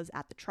other was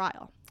at the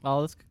trial.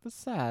 Oh, that's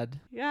sad.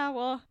 Yeah,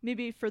 well,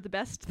 maybe for the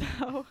best,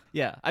 though.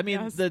 Yeah, I mean,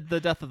 Yes. the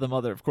death of the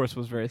mother, of course,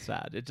 was very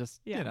sad. It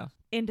just,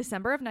 In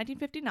December of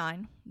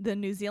 1959, the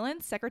New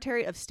Zealand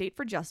Secretary of State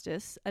for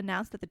Justice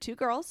announced that the 2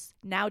 girls,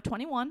 now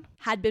 21,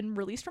 had been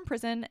released from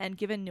prison and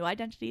given new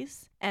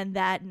identities, and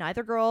that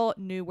neither girl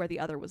knew where the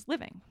other was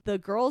living. The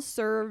girls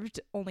served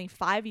only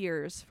 5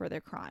 years for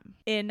their crime.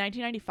 In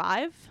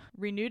 1995,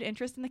 renewed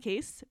interest in the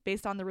case,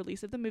 based on the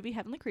release of the movie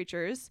Heavenly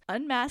Creatures,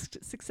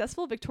 unmasked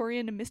successful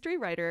Victorian mystery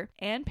writer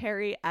Anne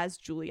Perry as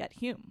Juliet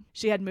Hume.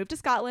 She had moved to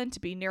Scotland to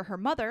be near her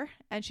mother,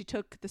 and she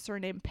took the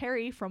surname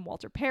Perry from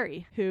Walter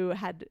Perry, who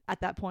had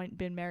at that point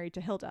been married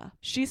to Hilda.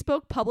 She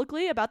spoke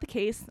publicly about the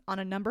case on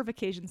a number of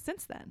occasions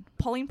since then.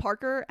 Pauline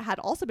Parker had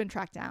also been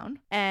tracked down,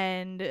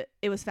 and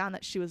it was found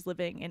that she was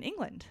living in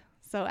England.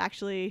 So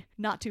actually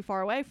not too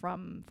far away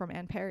from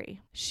Anne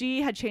Perry.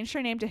 She had changed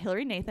her name to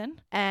Hilary Nathan,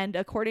 and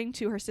according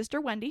to her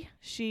sister Wendy,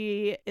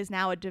 she is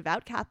now a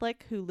devout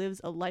Catholic who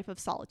lives a life of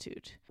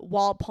solitude.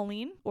 While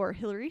Pauline, or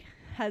Hilary,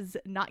 has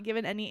not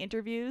given any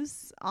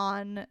interviews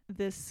on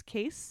this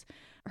case,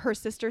 her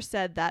sister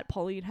said that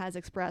Pauline has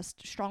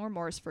expressed strong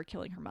remorse for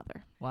killing her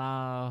mother.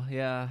 Wow,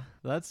 yeah,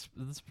 that's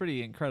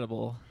pretty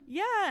incredible.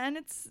 Yeah, and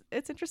it's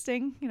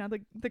interesting.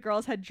 The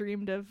girls had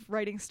dreamed of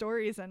writing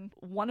stories, and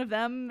one of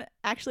them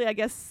actually, I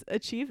guess,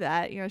 achieved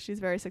that. She's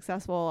very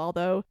successful,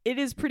 although it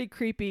is pretty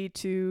creepy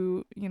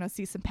to,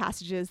 see some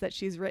passages that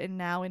she's written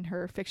now in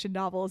her fiction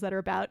novels that are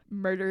about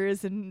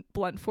murders and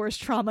blunt force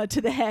trauma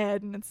to the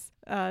head, and it's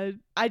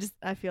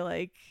I feel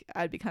like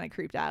I'd be kind of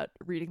creeped out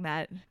reading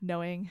that,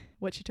 knowing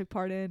what she took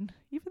part in,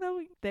 even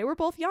though they were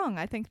both young.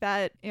 I think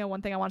that,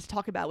 one thing I wanted to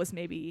talk about was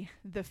maybe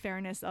the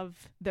fairness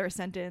of their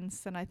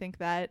sentence. And I think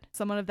that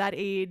someone of that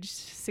age,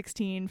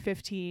 16,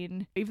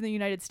 15, even the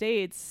United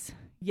States,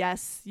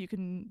 yes, you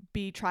can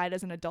be tried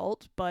as an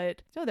adult,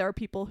 but there are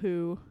people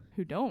who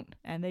don't,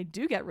 and they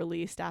do get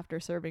released after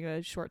serving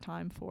a short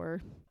time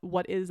for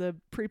what is a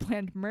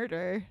pre-planned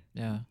murder.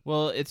 Yeah.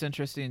 Well, it's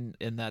interesting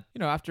in that,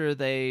 after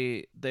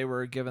they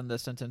were given the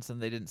sentence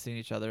and they didn't see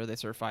each other, they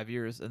served 5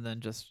 years and then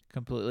just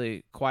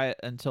completely quiet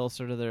until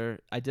sort of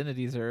their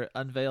identities are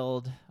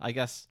unveiled, I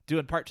guess, due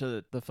in part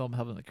to the film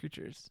Heavenly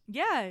Creatures.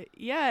 Yeah,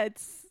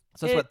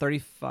 So that's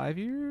 35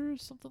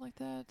 years, something like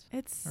that?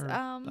 It's,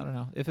 I don't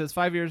know. If it was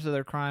 5 years of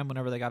their crime,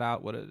 whenever they got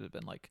out, would it have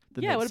been like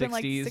the mid-60s? It would have been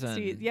like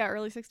 60s. Yeah,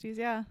 early 60s,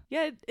 yeah.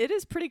 Yeah, it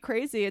is pretty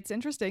crazy. It's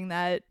interesting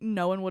that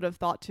no one would have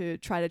thought to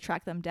try to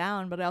track them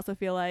down, but I also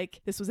feel like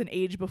this was an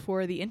age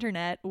before the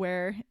internet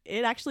where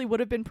it actually would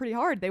have been pretty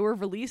hard. They were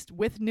released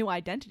with new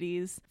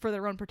identities for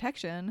their own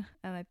protection,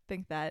 and I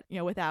think that,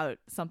 without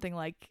something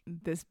like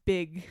this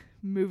big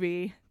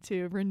movie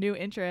to renew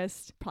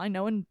interest. Probably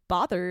no one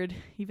bothered,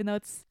 even though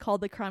it's called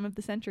the crime of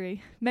the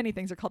century. Many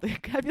things are called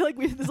I feel like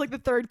this is like the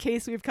third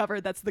case we've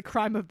covered that's the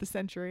crime of the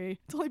century.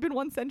 It's only been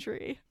one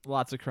century.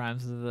 Lots of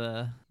crimes of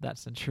that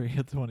century,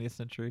 the 20th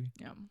century.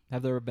 Yeah.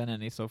 Have there been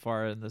any so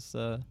far in this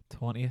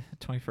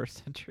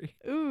 21st century?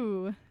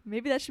 Ooh,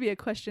 maybe that should be a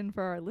question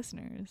for our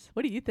listeners.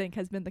 What do you think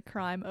has been the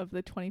crime of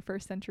the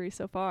 21st century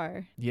so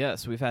far?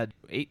 Yes, we've had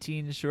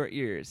 18 short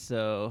years.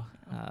 So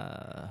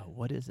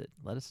what is it?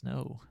 Let us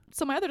know.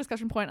 So my other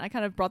discussion point, I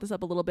kind of brought this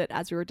up a little bit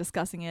as we were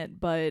discussing it,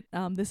 but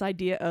this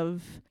idea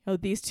of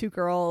these two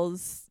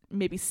girls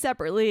maybe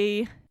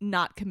separately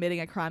not committing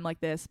a crime like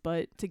this,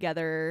 but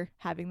together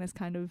having this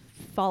kind of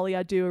folie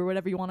à deux or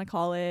whatever you want to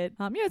call it.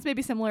 It's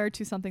maybe similar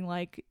to something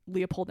like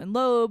Leopold and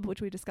Loeb,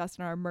 which we discussed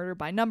in our Murder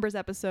by Numbers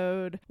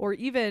episode, or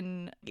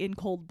even in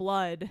Cold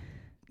Blood.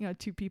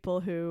 Two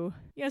people who,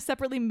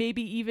 separately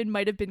maybe even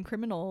might have been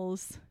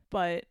criminals,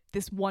 but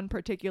this one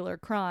particular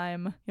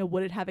crime,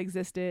 would it have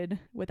existed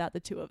without the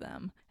two of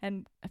them?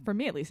 And for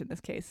me, at least in this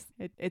case,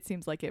 it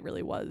seems like it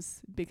really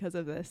was because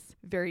of this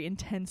very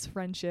intense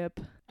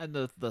friendship. And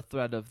the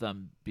threat of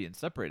them being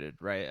separated,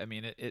 right? I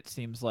mean, it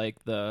seems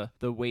like the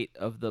weight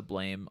of the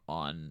blame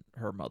on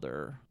her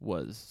mother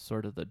was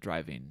sort of the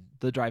driving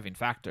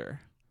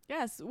factor.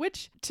 Yes,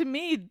 which to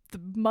me,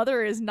 the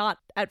mother is not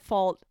at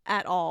fault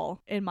at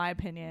all, in my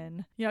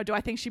opinion. Do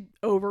I think she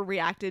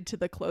overreacted to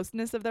the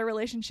closeness of their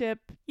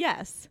relationship?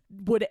 Yes.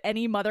 Would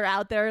any mother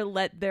out there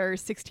let their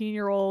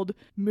 16-year-old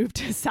move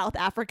to South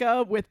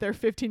Africa with their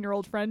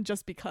 15-year-old friend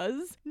just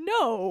because?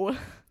 No.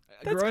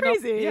 That's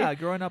crazy.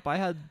 Growing up, I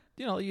had,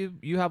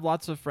 you have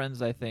lots of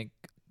friends, I think,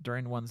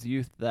 during one's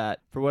youth that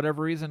for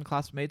whatever reason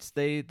classmates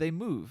they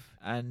move,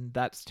 and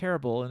that's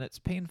terrible and it's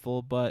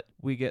painful, but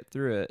we get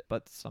through it.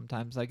 But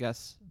sometimes I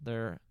guess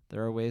there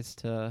are ways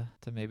to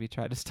maybe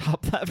try to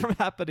stop that from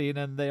happening,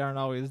 and they aren't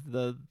always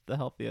the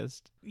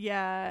healthiest.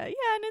 Yeah, and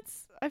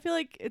I feel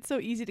like it's so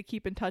easy to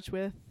keep in touch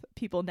with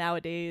people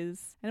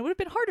nowadays, and it would have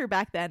been harder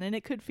back then, and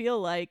it could feel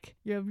like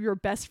your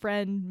best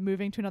friend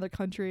moving to another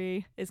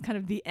country is kind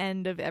of the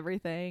end of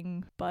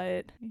everything.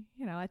 But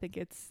I think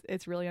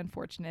it's really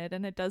unfortunate,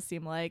 and it does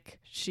seem like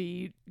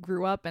she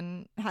grew up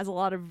and has a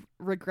lot of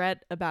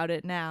regret about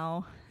it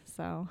now.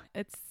 So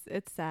it's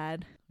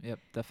sad. Yep,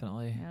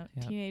 definitely.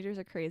 Yep. Teenagers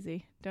are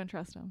crazy. Don't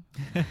trust them.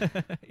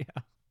 Yeah.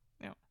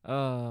 Yep.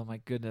 Oh my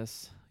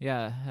goodness.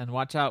 Yeah, and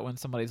watch out when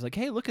somebody's like,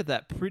 "Hey, look at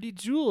that pretty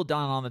jewel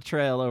down on the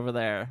trail over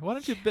there. Why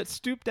don't you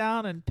stoop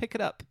down and pick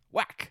it up?"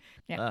 Whack.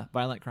 Yeah.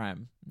 Violent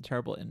crime.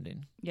 Terrible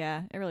ending.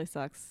 Yeah, it really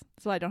sucks.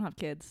 That's why I don't have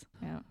kids.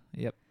 Yeah.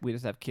 Yep. We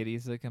just have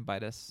kitties that can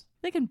bite us.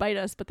 They can bite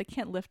us, but they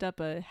can't lift up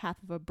a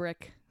half of a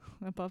brick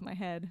above my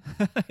head.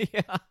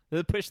 Yeah.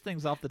 They push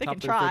things off the they top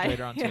of the try.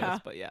 refrigerator onto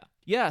us, but yeah.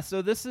 Yeah,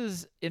 so this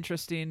is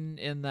interesting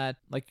in that,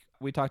 like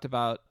we talked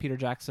about, Peter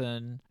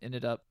Jackson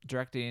ended up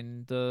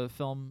directing the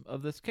film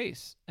of this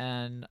case.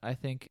 And I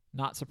think,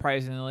 not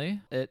surprisingly,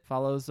 it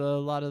follows a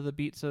lot of the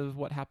beats of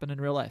what happened in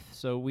real life.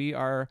 So we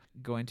are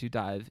going to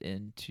dive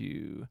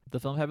into the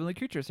film Heavenly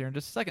Creatures here in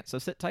just a second. So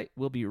sit tight.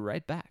 We'll be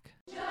right back.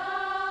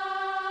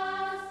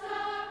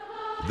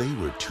 They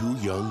were two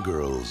young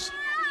girls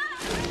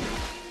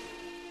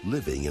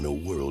living in a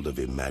world of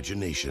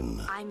imagination.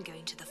 I'm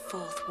going to the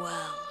fourth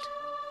world.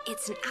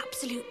 It's an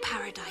absolute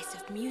paradise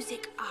of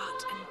music,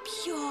 art, and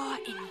pure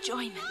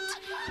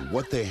enjoyment.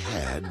 What they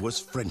had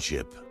was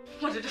friendship.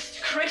 What a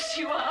disgrace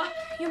you are!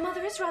 Your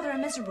mother is rather a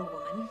miserable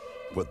woman.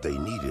 What they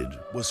needed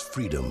was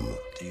freedom.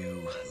 Do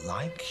you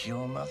like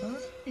your mother?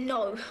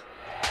 No.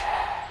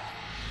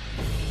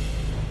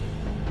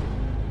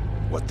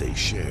 What they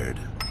shared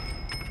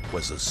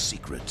was a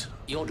secret.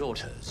 Your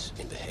daughter's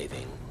been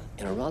behaving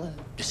in a rather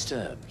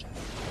disturbed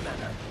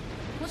manner.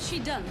 What's she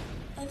done?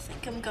 I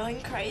think I'm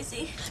going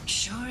crazy. I'm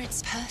sure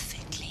it's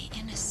perfectly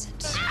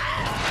innocent.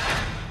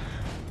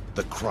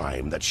 The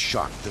crime that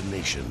shocked the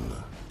nation.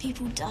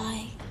 People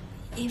die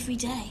every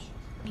day.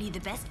 Only the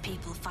best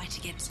people fight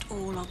against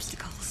all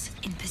obstacles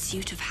in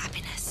pursuit of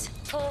happiness.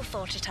 Paul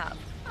thought it up.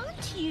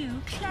 Aren't you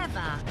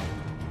clever?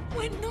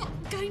 We're not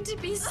going to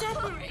be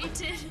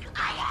separated.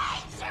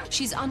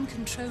 She's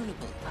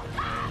uncontrollable.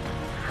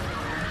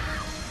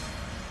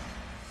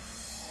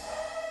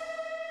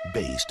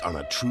 Based on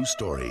a true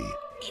story.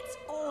 It's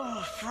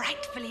all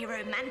frightfully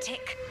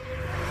romantic.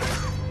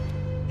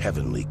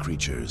 Heavenly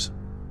Creatures.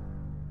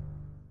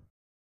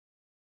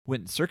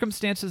 When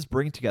circumstances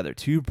bring together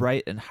two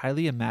bright and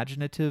highly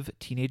imaginative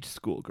teenage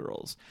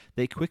schoolgirls,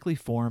 they quickly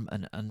form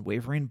an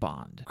unwavering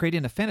bond,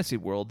 creating a fantasy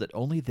world that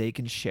only they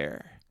can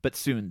share. But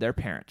soon their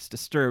parents,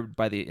 disturbed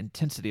by the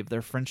intensity of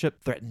their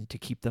friendship, threaten to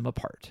keep them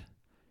apart.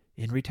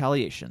 In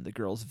retaliation, the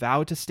girls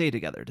vow to stay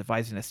together,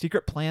 devising a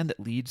secret plan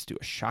that leads to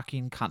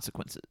shocking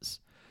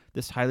consequences.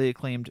 This highly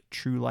acclaimed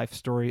true life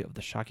story of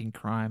the shocking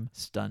crime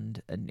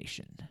stunned a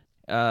nation.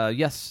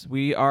 Yes,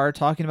 we are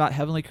talking about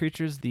Heavenly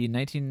Creatures, the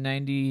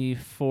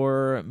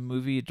 1994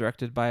 movie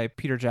directed by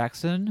Peter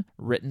Jackson,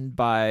 written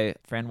by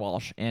Fran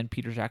Walsh and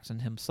Peter Jackson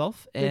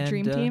himself. The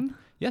Dream Team?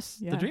 Yes,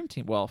 Yeah. the Dream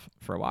Team. Well,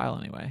 for a while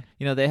anyway.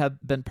 You know, they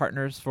have been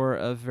partners for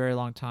a very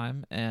long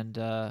time, and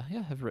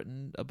have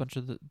written a bunch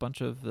of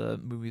the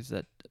movies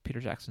that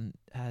Peter Jackson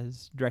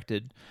has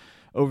directed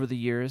over the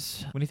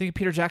years. When you think of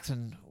Peter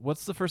Jackson,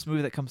 what's the first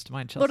movie that comes to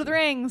mind, Chelsea? Lord of the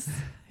Rings.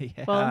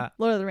 Yeah. Well,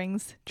 Lord of the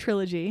Rings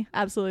trilogy.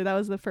 Absolutely. That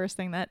was the first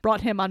thing that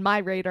brought him on my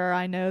radar.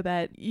 I know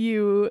that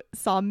you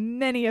saw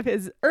many of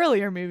his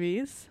earlier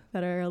movies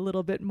that are a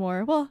little bit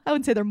more, well, I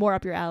wouldn't say they're more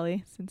up your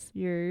alley since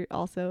you're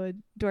also a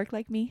dork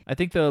like me. I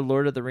think the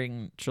Lord of the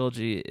Ring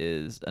trilogy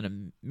is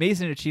an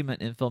amazing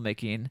achievement in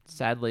filmmaking.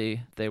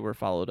 Sadly, they were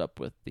followed up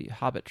with the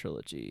Hobbit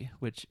trilogy,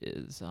 which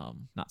is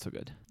not so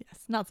good.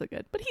 Yes, not so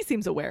good, but he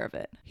seems aware of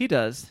it. He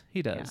does.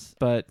 Yeah.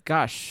 But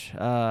gosh,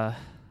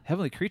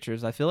 Heavenly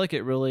Creatures, I feel like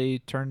it really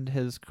turned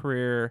his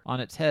career on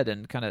its head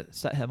and kind of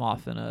set him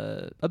off in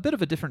a bit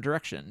of a different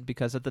direction,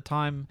 because at the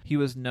time he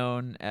was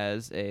known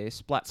as a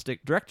splatstick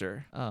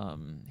director.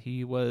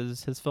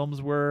 His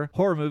films were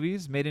horror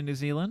movies made in New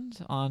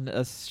Zealand on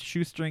a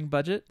shoestring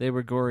budget. They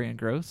were gory and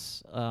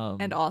gross.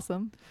 And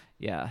awesome.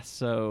 Yeah,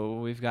 so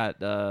we've got,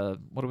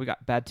 what do we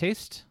got? Bad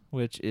Taste,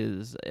 which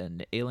is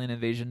an alien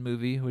invasion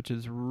movie, which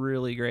is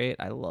really great.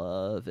 I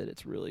love it.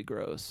 It's really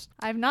gross.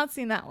 I've not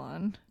seen that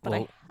one, but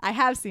Well- I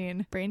have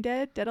seen Brain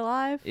Dead, Dead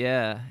Alive.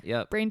 Yeah,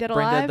 yep. Brain Dead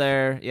Brain Alive. Dead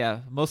there.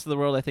 Yeah, most of the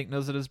world I think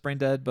knows it as Brain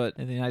Dead, but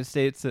in the United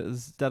States it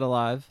is Dead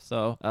Alive.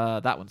 So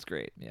that one's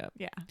great. Yeah.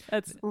 Yeah,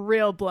 that's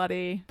real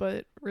bloody,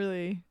 but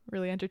really,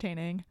 really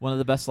entertaining. One of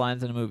the best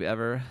lines in a movie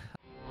ever.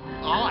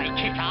 I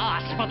kick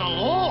ass for the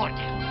Lord.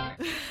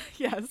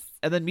 Yes.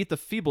 And then Meet the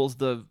Feebles,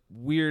 the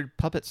weird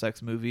puppet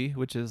sex movie,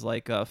 which is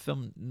like a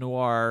film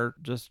noir.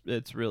 Just,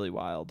 it's really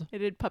wild. They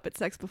did puppet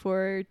sex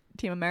before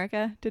Team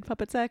America did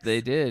puppet sex.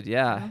 They did,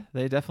 yeah.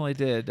 They definitely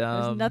did.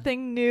 There's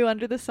nothing new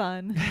under the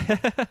sun.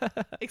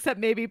 Except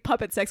maybe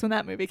puppet sex when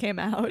that movie came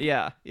out.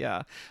 Yeah.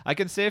 I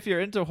can say if you're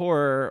into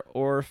horror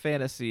or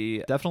fantasy,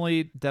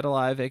 definitely Dead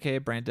Alive, aka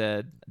Brain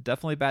Dead,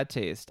 definitely Bad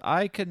Taste.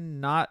 I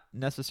cannot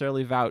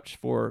necessarily vouch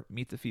for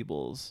Meet the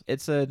Feebles.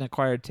 It's an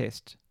acquired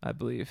taste, I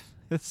believe.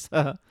 It's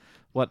how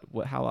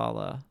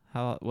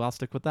I'll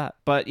stick with that.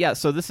 But yeah,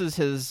 so this is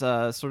his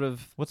sort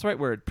of, what's the right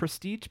word?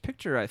 Prestige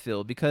picture, I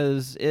feel,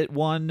 because it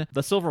won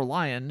the Silver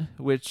Lion,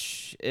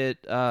 which it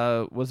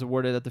was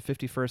awarded at the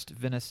 51st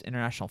Venice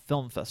International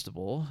Film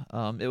Festival.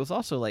 It was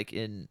also like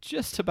in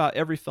just about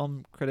every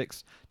film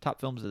critic's top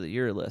films of the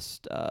year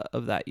list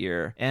of that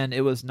year. And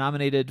it was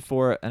nominated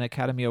for an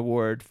Academy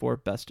Award for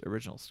Best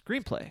Original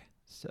Screenplay.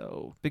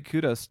 So big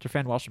kudos to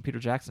Fran Walsh and Peter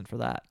Jackson for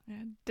that.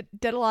 Yeah.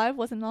 Dead Alive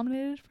wasn't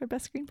nominated for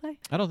Best Screenplay?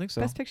 I don't think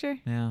so. Best Picture?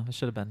 Yeah, it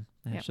should have been.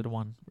 Yeah, Yeah. it should have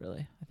won, really.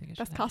 I think it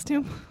should Best have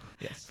costume? won.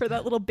 Yes. For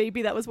that little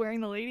baby that was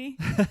wearing the lady?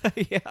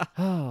 Yeah.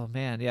 Oh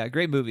man, yeah,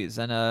 great movies.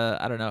 And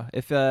I don't know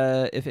if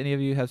any of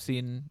you have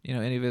seen,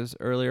 any of his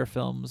earlier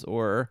films,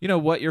 or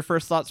what your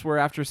first thoughts were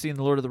after seeing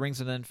The Lord of the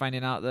Rings and then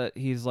finding out that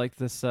he's like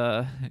this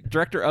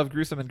director of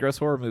gruesome and gross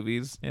horror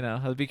movies.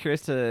 I'd be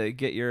curious to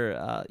get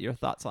your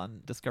thoughts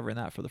on discovering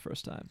that for the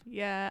first time.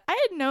 Yeah.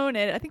 I had known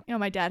it. I think,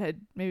 my dad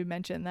had maybe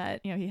mentioned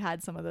that, he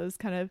had some of those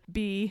kind of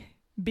B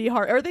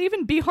horror. Are they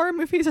even B horror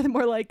movies, or are they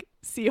more like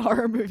C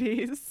horror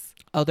movies?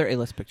 Oh, they're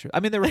A-list pictures. I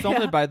mean, they were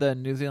filmed Yeah. by the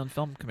New Zealand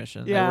Film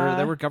Commission. Yeah.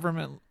 They were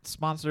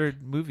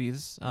government-sponsored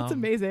movies. That's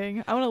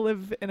amazing. I want to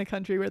live in a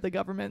country where the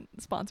government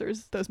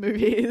sponsors those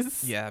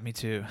movies. Yeah, me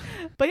too.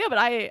 But yeah, but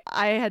I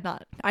had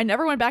not. I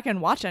never went back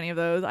and watched any of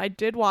those. I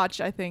did watch,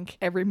 I think,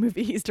 every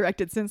movie he's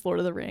directed since Lord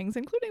of the Rings,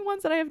 including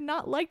ones that I have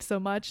not liked so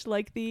much,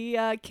 like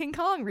the King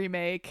Kong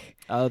remake.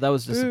 Oh, that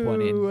was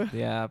disappointing. Ooh.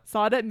 Yeah.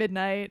 Saw it at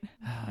midnight.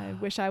 I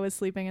wish I was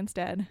sleeping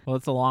instead. Well,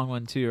 it's a long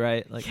one too,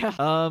 right? Like,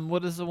 Yeah.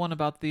 what is the one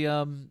about the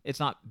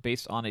it's not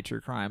based on a true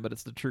crime, but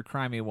it's the true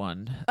crimey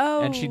one.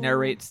 Oh. And she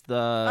narrates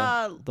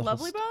the whole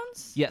Lovely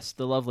Bones? Yes,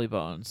 the Lovely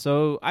Bones.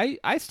 So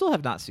I still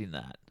have not seen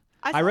that.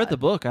 I saw read it. the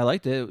book. I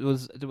liked it.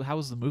 How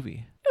was the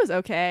movie? It was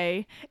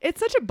okay. It's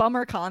such a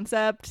bummer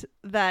concept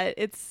that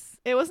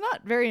it was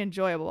not very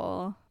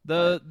enjoyable.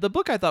 The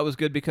book I thought was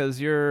good because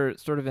you're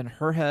sort of in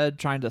her head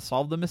trying to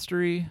solve the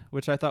mystery,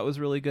 which I thought was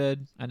really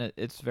good. And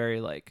it's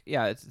very like,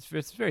 yeah, it's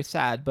very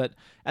sad, but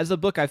as a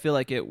book I feel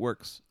like it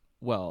works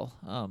well.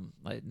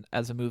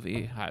 As a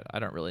movie, I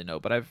don't really know,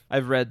 but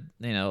I've read,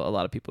 a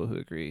lot of people who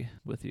agree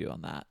with you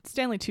on that.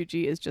 Stanley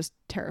Tucci is just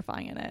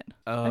terrifying in it.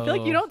 Oh, I feel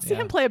like you don't see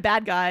yeah. him play a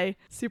bad guy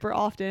super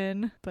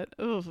often, but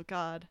oh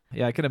god.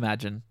 Yeah, I can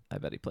imagine. I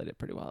bet he played it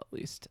pretty well at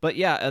least. But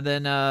yeah, and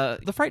then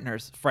The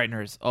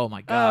Frighteners. Oh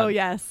my god. Oh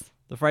yes.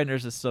 The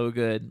Frighteners is so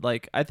good.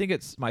 Like, I think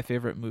it's my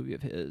favorite movie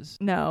of his.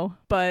 No,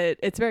 but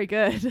it's very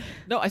good.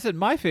 No, I said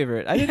my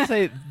favorite. I didn't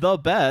say the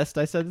best.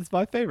 I said it's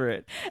my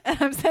favorite. And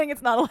I'm saying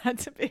it's not allowed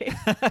to be.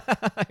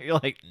 You're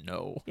like,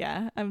 no.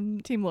 Yeah,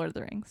 I'm Team Lord of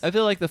the Rings. I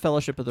feel like the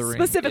Fellowship of the Ring.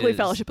 Specifically is-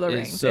 Fellowship of the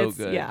is Ring. so It's-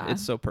 good. yeah.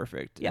 It's so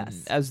perfect. Yes.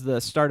 And as the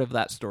start of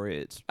that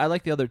story, I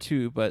like the other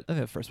two, but I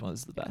think the first one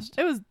is the best.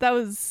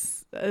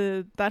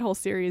 That whole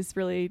series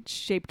really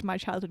shaped my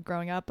childhood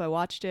growing up. I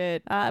watched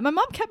it. My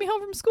mom kept me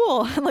home from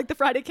school and like the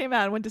Friday came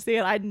out and went to see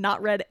it. I'd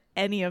not read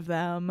any of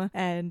them,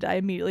 and I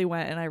immediately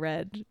went and I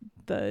read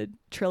the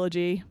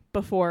trilogy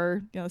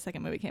before the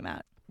second movie came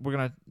out. we're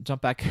gonna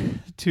jump back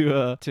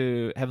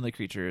to Heavenly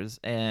Creatures,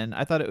 and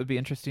I thought it would be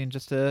interesting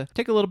just to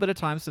take a little bit of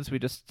time, since we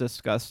just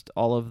discussed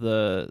all of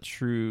the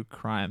true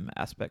crime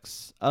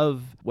aspects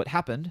of what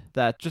happened,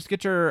 that just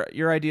get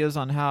your ideas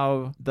on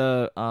how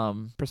the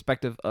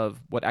perspective of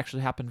what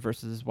actually happened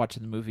versus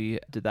watching the movie,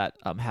 did that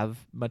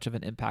have much of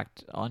an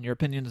impact on your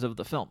opinions of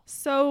the film?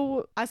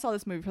 So I saw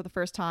this movie for the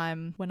first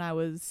time when I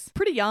was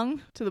pretty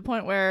young, to the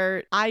point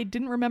where I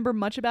didn't remember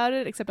much about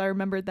it, except I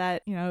remembered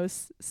that, it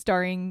was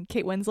starring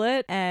Kate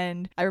Winslet,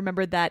 and I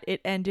remembered that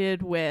it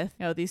ended with,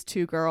 these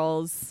two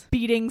girls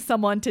beating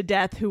someone to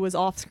death who was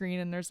off screen,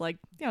 and there's like,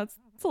 it's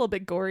a little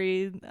bit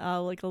gory,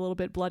 like a little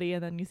bit bloody,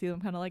 and then you see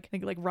them kind of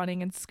like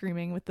running and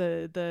screaming with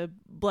the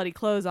bloody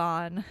clothes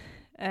on.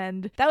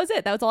 And that was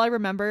it. That was all I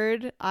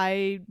remembered.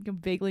 I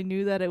vaguely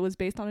knew that it was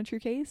based on a true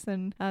case,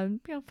 and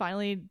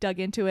finally dug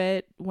into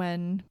it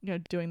when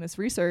doing this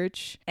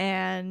research.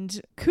 And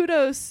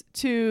kudos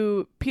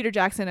to Peter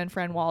Jackson and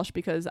Fran Walsh,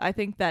 because I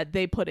think that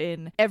they put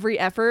in every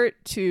effort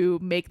to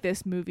make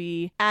this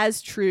movie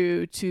as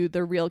true to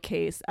the real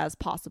case as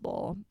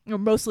possible.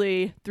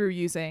 Mostly through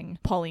using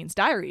Pauline's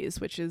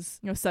diaries, which is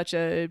such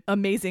a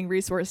amazing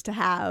resource to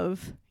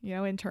have,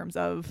 in terms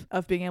of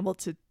being able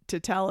to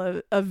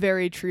tell a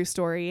very true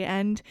story.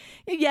 And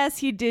yes,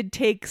 he did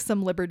take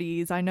some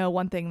liberties. I know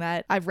one thing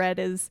that I've read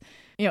is,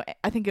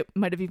 I think it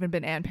might have even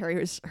been Anne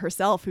Perry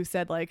herself who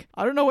said, like,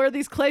 I don't know where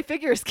these clay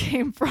figures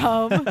came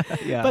from.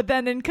 Yeah. But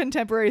then in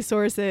contemporary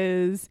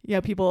sources,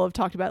 people have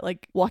talked about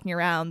like walking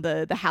around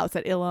the house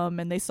at Ilham,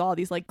 and they saw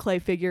these like clay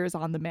figures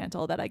on the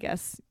mantle that I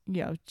guess,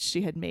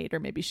 she had made, or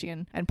maybe she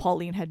and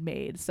Pauline had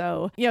made.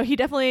 So, he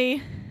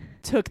definitely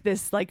took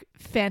this like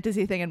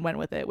fantasy thing and went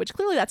with it, which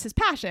clearly that's his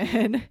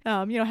passion.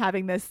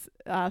 Having this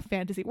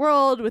fantasy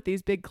world with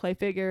these big clay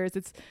figures,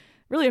 it's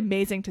really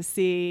amazing to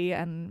see.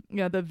 And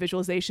the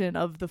visualization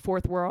of the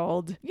fourth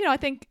world, I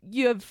think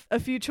you have a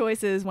few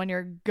choices when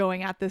you're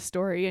going at this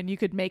story, and you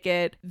could make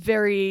it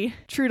very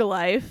true to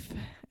life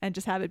and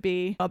just have it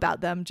be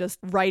about them just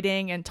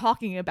writing and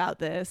talking about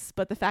this.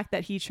 But the fact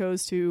that he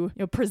chose to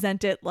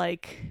present it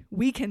like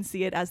we can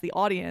see it as the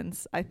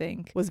audience, I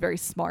think was very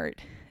smart.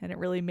 And it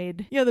really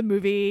made, the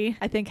movie,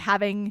 I think,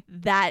 having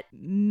that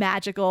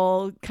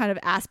magical kind of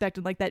aspect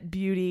and like that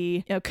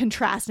beauty,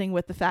 contrasting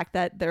with the fact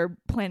that they're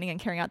planning and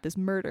carrying out this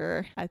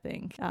murder, I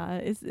think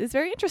is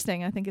very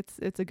interesting. I think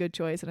it's a good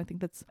choice. And I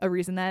think that's a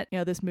reason that,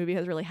 this movie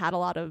has really had a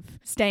lot of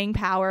staying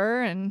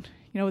power and,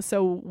 was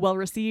so well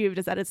received,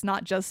 is that it's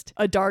not just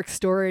a dark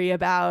story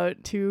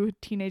about two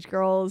teenage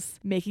girls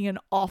making an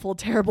awful,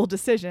 terrible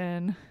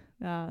decision.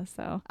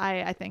 So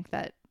I think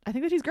that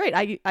he's great.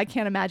 I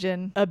can't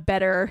imagine a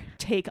better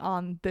take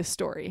on this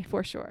story,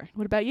 for sure.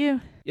 What about you?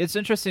 It's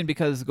interesting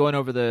because going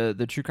over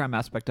the true crime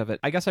aspect of it,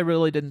 I guess I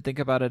really didn't think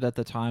about it at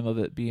the time of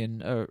it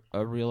being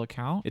a real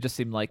account. It just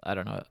seemed like, I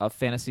don't know, a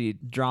fantasy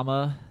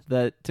drama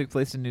that took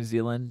place in New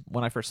Zealand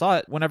when I first saw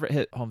it, whenever it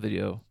hit home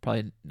video,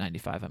 probably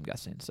 95, I'm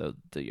guessing. So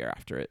the year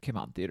after it came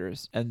out in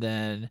theaters. And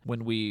then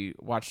when we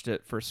watched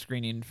it for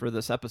screening for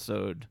this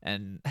episode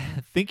and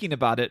thinking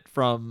about it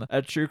from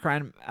a true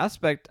crime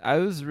aspect, I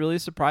was really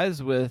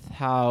surprised with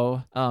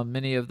how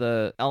many of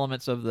the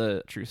elements of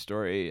the true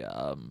story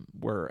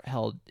were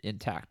held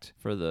intact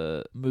for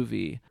the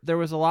movie. There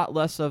was a lot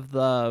less of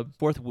the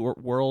fourth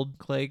world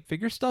clay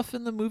figure stuff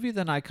in the movie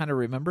than I kind of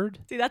remembered.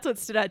 See, that's what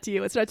stood out to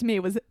you. What stood out to me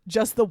was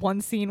just the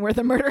one scene where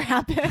the murder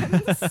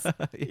happens.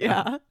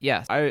 Yeah.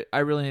 Yes, I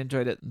really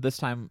enjoyed it this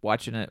time,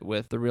 watching it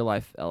with the real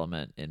life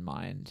element in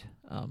mind.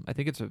 I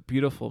think it's a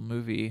beautiful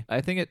movie.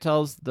 I think it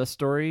tells the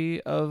story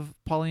of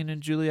Pauline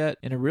and Juliet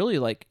in a really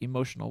like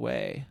emotional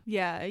way.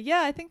 Yeah.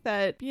 I think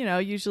that,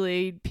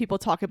 usually people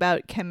talk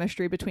about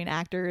chemistry between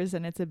actors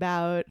and it's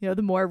about,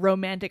 the more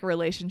romantic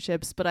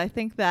relationships. But I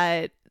think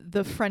that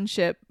the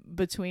friendship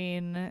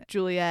between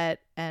Juliet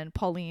and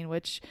Pauline,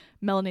 which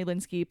Melanie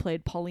Lynskey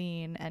played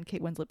Pauline and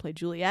Kate Winslet played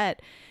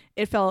Juliet,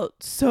 it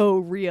felt so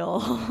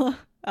real.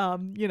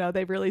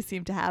 They really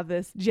seemed to have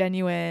this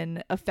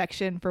genuine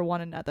affection for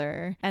one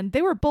another. And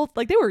they were both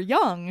they were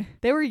young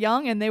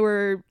and they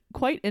were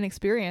quite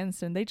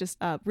inexperienced, and they just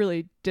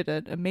really did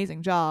an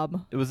amazing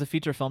job. It was a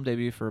feature film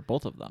debut for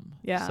both of them.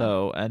 Yeah.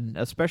 So, and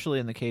especially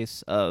in the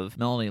case of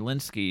Melanie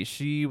Lynskey,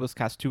 she was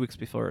cast 2 weeks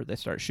before they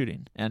started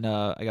shooting. And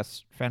I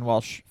guess Fran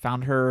Walsh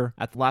found her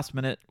at the last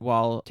minute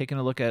while taking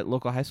a look at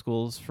local high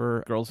schools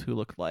for girls who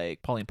looked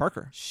like Pauline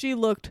Parker. She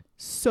looked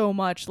so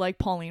much like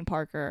Pauline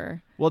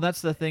Parker. Well,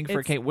 that's the thing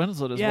for Kate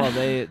Winslet as well.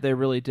 They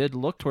really did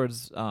look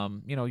towards,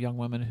 young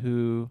women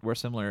who were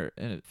similar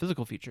in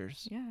physical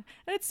features. Yeah. And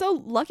it's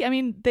so lucky. I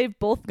mean, they've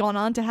both gone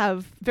on to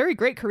have very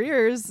great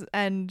careers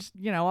and,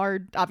 are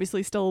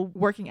obviously still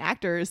working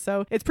actors.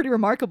 So it's pretty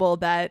remarkable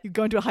that you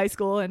go into a high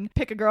school and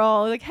pick a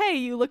girl like, hey,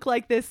 you look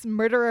like this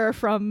murderer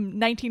from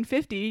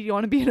 1950. You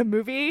want to be in a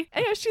movie?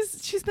 And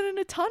she's been in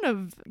a ton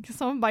of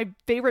some of my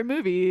favorite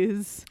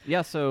movies.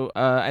 Yeah. So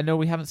I know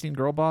we haven't seen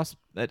Girl Boss,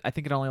 I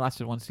think it only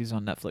lasted one season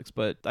on Netflix,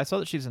 but I saw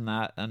that she's in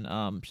that, and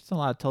she's done a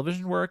lot of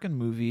television work and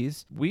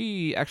movies.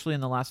 We actually,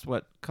 in the last,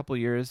 couple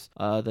years,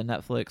 the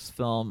Netflix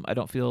film I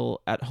Don't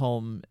Feel at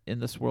Home in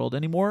This World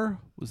Anymore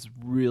was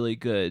really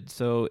good.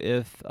 So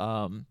if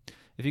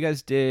you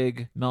guys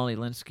dig Melanie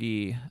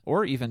Linsky,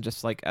 or even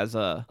just like as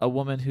a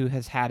woman who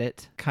has had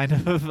it kind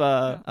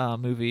of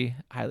movie,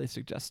 highly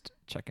suggest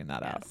checking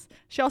that out.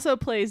 She also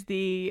plays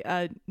the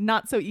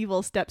not so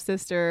evil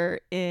stepsister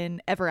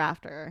in Ever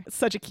After. It's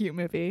such a cute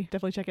movie.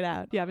 Definitely check it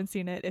out. If you haven't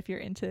seen it, if you're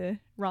into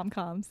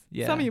rom-coms.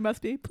 Yeah. Some of you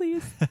must be,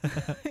 please.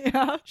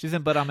 Yeah. She's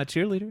in But I'm a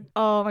Cheerleader.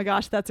 Oh my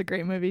gosh, that's a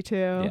great movie too.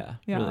 Yeah,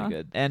 really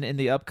good. And in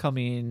the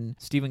upcoming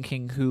Stephen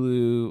King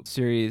Hulu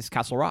series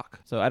Castle Rock.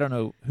 So I don't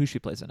know who she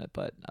plays in it,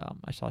 but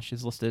I saw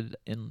she's listed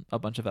in a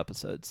bunch of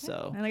episodes.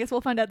 So and I guess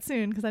we'll find out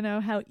soon because I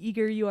know how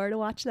eager you are to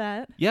watch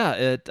that.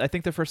 Yeah, I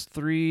think the first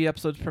 3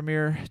 episodes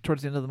premiere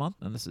towards the end of the month,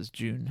 and this is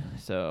June,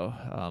 so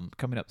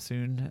coming up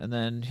soon. And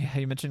then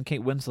you mentioned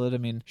Kate Winslet. I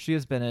mean, she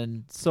has been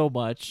in so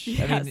much.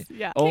 Yes, I mean,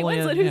 yeah. Kate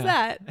Winslet, who's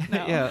that?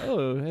 No. Yeah.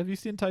 Oh, have you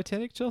seen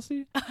Titanic,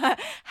 Chelsea?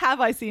 Have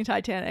I seen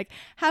Titanic?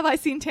 Have I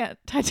seen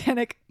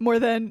Titanic more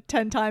than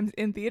 10 times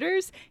in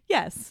theaters?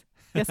 Yes.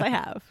 Yes, I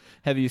have.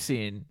 Have you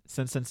seen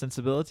Sense and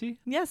Sensibility?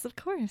 Yes, of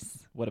course.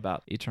 What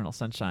about Eternal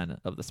Sunshine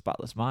of the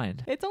Spotless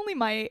Mind? It's only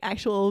my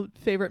actual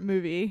favorite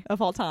movie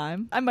of all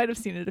time. I might have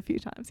seen it a few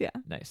times, yeah.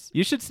 Nice.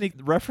 You should sneak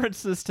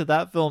references to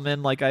that film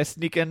in like I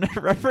sneak in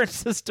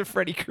references to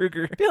Freddy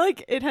Krueger. I feel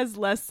like it has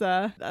less,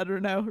 I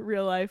don't know,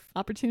 real life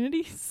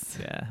opportunities.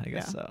 Yeah, I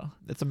guess so.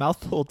 It's a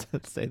mouthful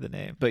to say the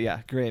name. But yeah,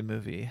 great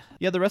movie.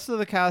 Yeah, the rest of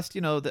the cast,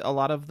 a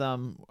lot of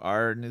them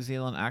are New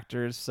Zealand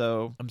actors,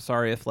 so I'm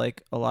sorry if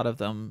like a lot of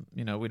them,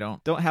 we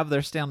don't have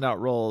their standout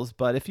roles.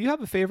 But if you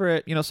have a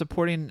favorite,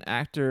 supporting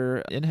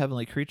actor in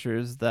Heavenly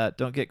Creatures that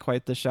don't get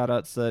quite the shout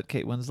outs that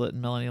Kate Winslet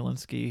and Melanie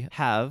Linsky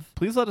have,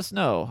 please let us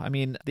know. I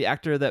mean, the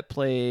actor that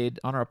played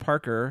Honora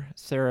Parker,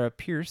 Sarah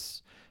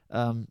Pierce,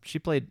 she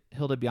played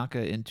Hilda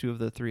Bianca in 2 of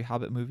the 3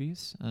 Hobbit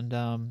movies. And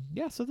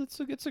so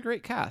it's a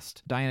great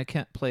cast. Diana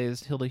Kent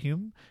plays Hilda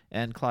Hume,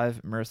 and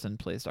Clive Merson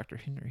plays Dr.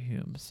 Henry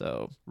Hume.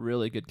 So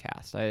really good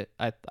cast. I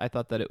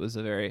thought that it was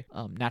a very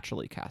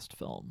naturally cast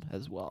film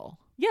as well.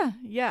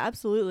 Yeah,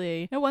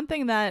 absolutely. One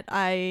thing that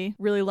I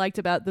really liked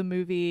about the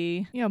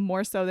movie,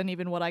 more so than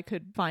even what I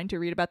could find to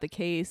read about the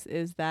case,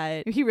 is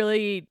that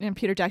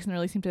Peter Jackson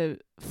really seemed to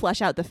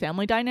flesh out the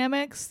family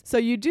dynamics. So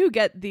you do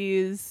get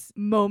these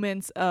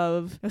moments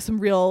of some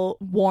real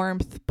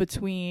warmth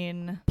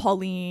between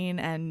Pauline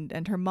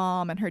and her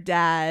mom and her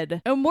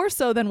dad, and more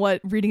so than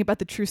what reading about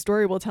the true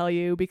story will tell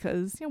you,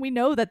 because we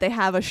know that they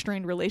have a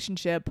strained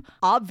relationship.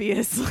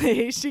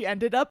 Obviously, she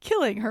ended up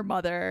killing her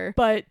mother,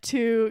 but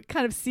to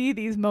kind of see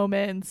these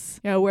moments,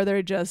 where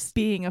they're just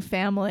being a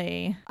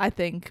family, I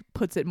think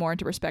puts it more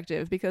into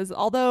perspective, because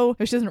although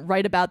she doesn't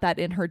write about that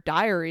in her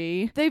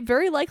diary, they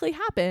very likely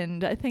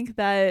happened. I think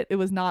that it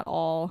was not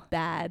all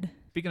bad.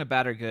 Speaking of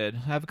bad or good,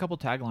 I have a couple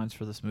taglines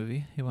for this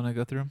movie. You want to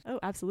go through them? Oh,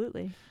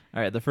 absolutely.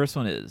 All right, the first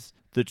one is,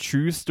 the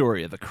true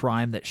story of a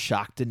crime that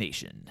shocked a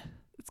nation.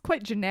 It's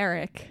quite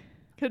generic.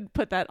 Could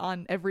put that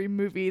on every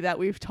movie that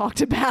we've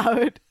talked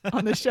about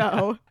on the show.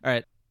 All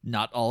right,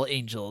 not all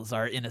angels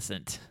are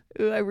innocent.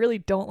 Ooh, I really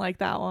don't like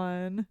that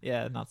one.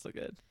 Yeah, not so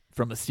good.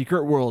 From a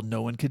secret world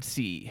no one could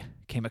see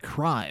came a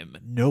crime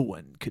no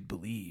one could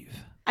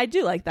believe. I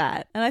do like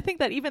that. And I think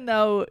that even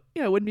though,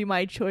 it wouldn't be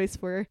my choice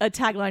for a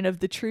tagline of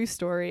the true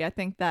story, I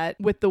think that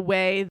with the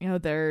way,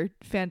 their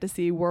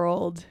fantasy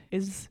world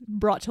is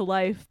brought to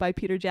life by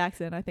Peter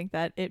Jackson, I think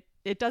that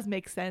it does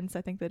make sense.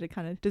 I think that it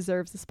kind of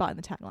deserves a spot in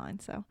the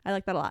tagline. So I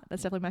like that a lot.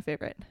 That's definitely my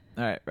favorite.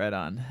 All right, right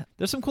on.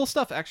 There's some cool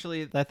stuff,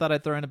 actually, that I thought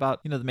I'd throw in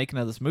about, the making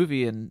of this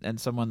movie and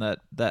someone that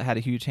had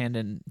a huge hand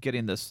in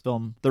getting this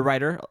film. The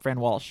writer, Fran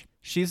Walsh.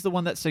 She's the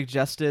one that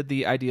suggested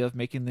the idea of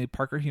making the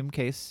Parker Hume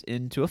case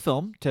into a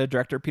film to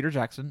director Peter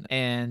Jackson.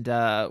 And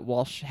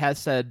Walsh has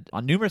said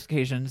on numerous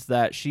occasions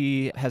that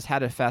she has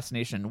had a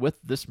fascination with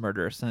this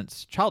murder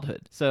since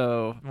childhood.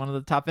 So one of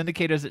the top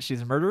indicators that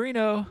she's a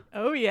murderino.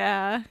 Oh,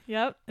 yeah.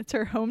 Yep. It's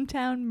her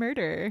hometown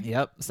murder.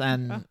 Yep.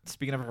 And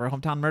speaking of her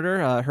hometown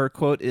murder, her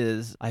quote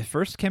is, "I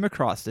first came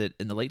across it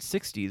in the late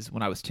 60s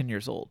when I was 10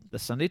 years old. The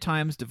Sunday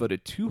Times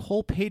devoted 2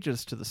 whole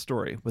pages to the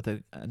story with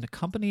an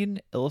accompanying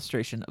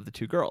illustration of the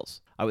 2 girls.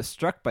 I was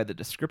struck by the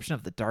description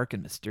of the dark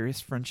and mysterious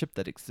friendship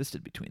that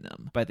existed between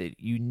them, by the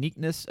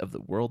uniqueness of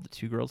the world the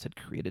 2 girls had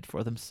created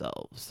for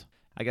themselves."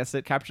 I guess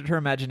it captured her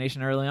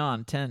imagination early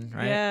on, 10,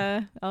 right?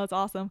 Yeah. Oh, it's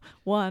awesome.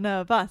 One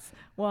of us,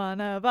 one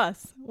of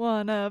us,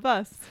 one of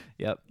us.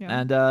 Yep. Yeah.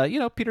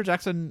 And, Peter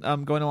Jackson,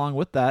 going along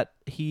with that,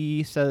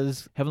 he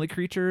says Heavenly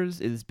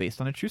Creatures is based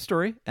on a true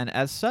story, and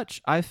as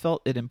such, I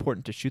felt it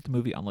important to shoot the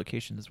movie on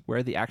locations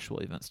where the actual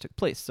events took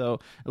place. So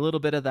a little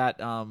bit of that,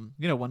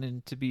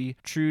 wanting to be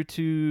true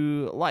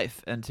to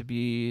life and to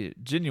be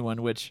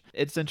genuine, which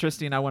it's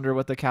interesting. I wonder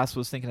what the cast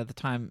was thinking at the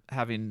time,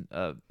 having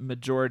a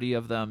majority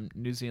of them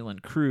New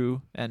Zealand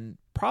crew, and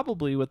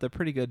probably with a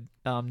pretty good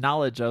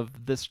knowledge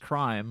of this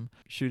crime,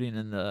 shooting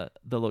in the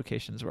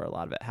locations where a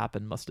lot of it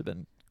happened must have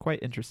been quite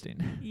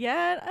interesting.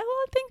 Yeah, well,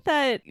 I think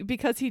that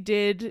because he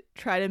did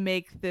try to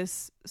make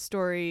this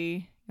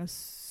story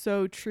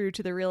so true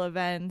to the real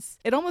events,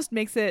 it almost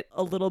makes it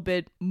a little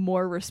bit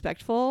more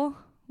respectful.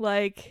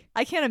 Like,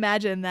 I can't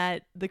imagine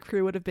that the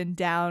crew would have been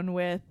down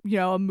with,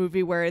 a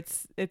movie where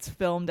it's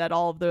filmed at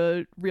all of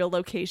the real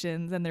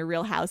locations and their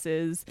real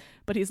houses.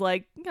 But he's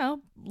like,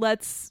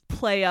 let's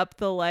play up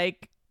the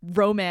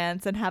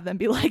romance and have them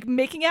be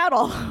making out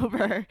all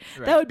over.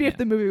 Right, that would be if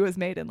the movie was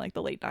made in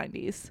the late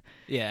 90s.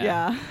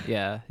 Yeah,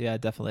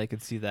 definitely I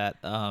could see that.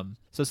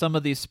 So some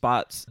of these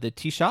spots, the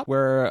tea shop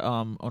where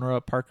Honora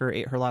Parker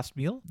ate her last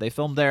meal, they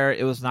filmed there.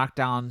 It was knocked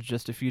down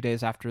just a few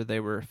days after they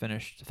were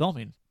finished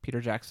filming. Peter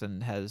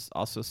Jackson has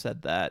also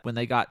said that when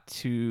they got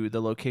to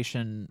the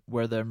location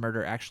where the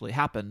murder actually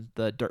happened,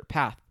 the dirt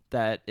path,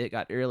 that it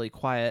got eerily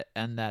quiet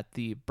and that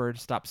the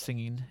birds stopped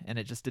singing and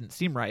it just didn't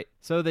seem right.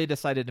 So they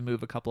decided to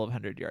move a couple of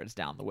 100 yards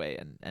down the way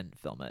and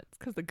film it.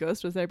 Because the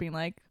ghost was there being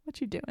like, what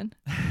you doing?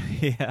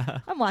 Yeah.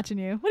 I'm watching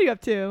you. What are you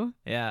up to?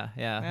 Yeah.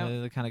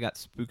 Yep. They kind of got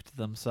spooked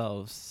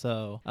themselves.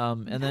 So,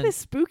 That is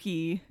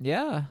spooky.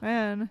 Yeah.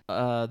 Man.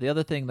 The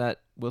other thing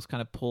that was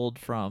kind of pulled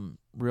from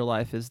real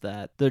life is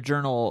that the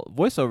journal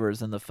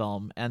voiceovers in the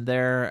film, and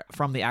they're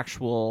from the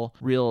actual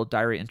real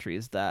diary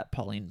entries that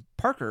Pauline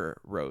Parker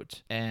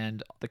wrote,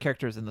 and the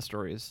characters in the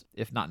stories,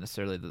 if not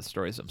necessarily the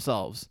stories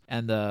themselves,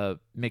 and the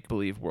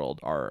make-believe world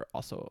are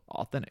also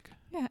authentic.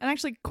 Yeah, and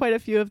actually quite a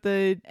few of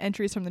the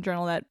entries from the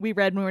journal that we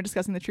read when we were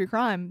discussing the true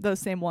crime, those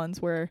same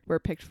ones were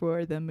picked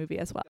for the movie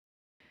as well.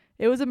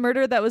 It was a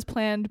murder that was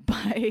planned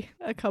by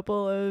a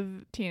couple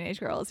of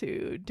teenage girls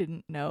who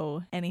didn't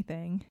know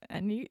anything,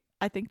 and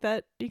I think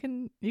that you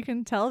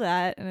can tell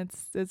that, and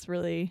it's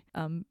really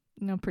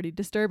pretty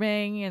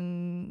disturbing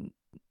and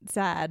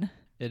sad.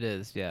 It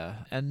is, yeah.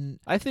 And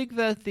I think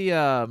that the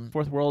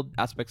fourth world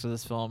aspects of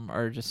this film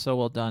are just so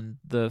well done.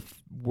 The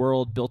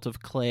world built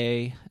of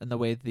clay and the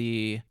way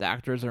the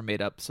actors are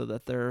made up so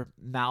that their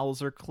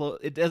mouths are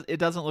closed. It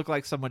doesn't look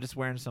like someone just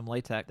wearing some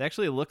latex. They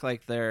actually look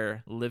like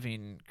they're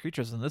living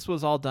creatures. And this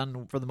was all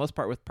done, for the most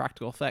part, with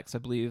practical effects. I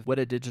believe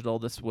Weta Digital,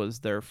 this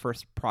was their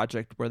first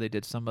project where they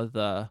did some of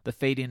the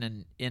fading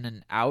in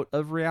and out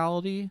of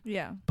reality.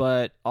 Yeah.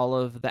 But all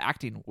of the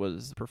acting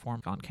was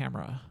performed on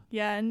camera.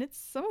 Yeah, and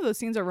some of those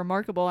scenes are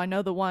remarkable. I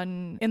know the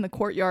one in the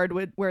courtyard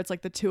where it's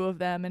the two of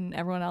them and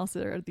everyone else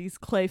are these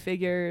clay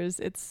figures.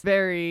 It's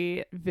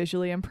very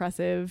visually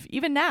impressive,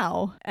 even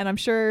now. And I'm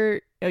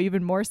sure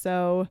even more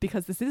so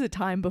because this is a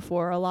time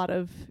before a lot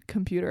of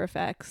computer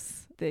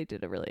effects. They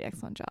did a really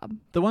excellent job.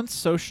 The one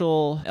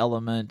social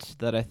element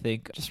that I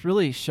think just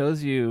really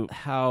shows you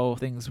how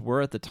things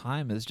were at the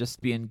time is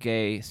just being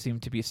gay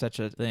seemed to be such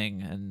a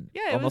thing, and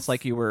almost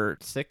like you were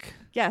sick.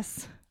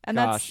 Yes. And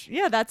Gosh.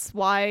 that's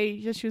why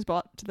she was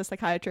brought to the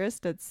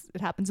psychiatrist. It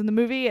happens in the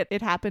movie.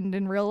 It happened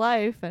in real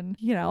life. And,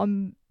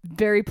 I'm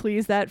very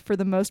pleased that for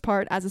the most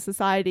part as a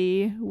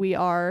society, we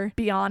are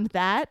beyond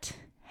that.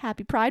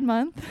 Happy Pride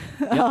Month.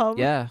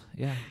 Yep.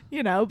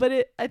 Yeah.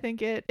 But I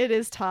think it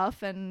is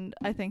tough. And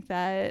I think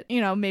that,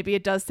 maybe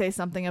it does say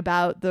something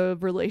about the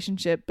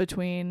relationship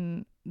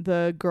between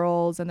the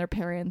girls and their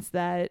parents,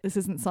 that this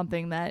isn't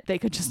something that they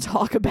could just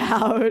talk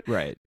about.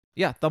 Right.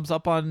 Yeah, thumbs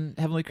up on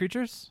Heavenly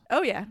Creatures.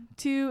 Oh yeah,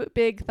 2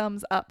 big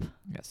thumbs up.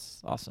 Yes,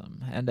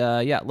 awesome. And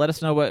let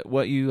us know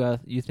what you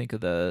think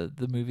of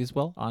the movie as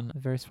well on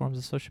various forms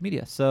of social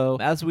media. So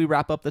as we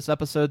wrap up this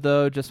episode,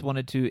 though, just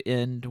wanted to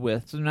end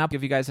with now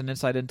give you guys an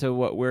insight into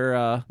what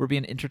we're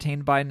being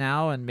entertained by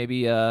now, and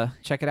maybe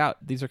check it out.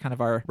 These are kind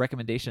of our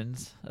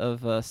recommendations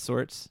of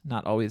sorts,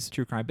 not always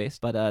true crime based.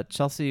 But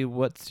Chelsea,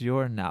 what's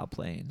your now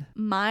playing?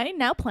 My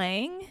now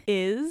playing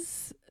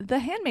is The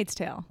Handmaid's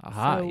Tale.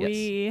 Aha, so yes.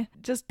 We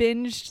just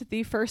binged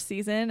the first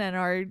season and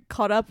are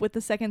caught up with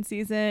the second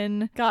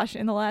season. Gosh,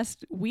 in the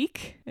last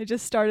week. I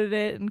just started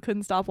it and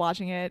couldn't stop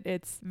watching it.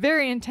 It's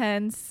very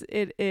intense.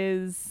 It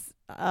is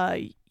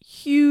a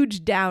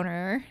huge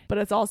downer, but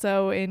it's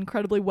also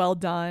incredibly well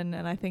done.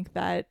 And I think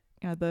that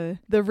the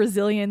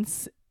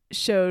resilience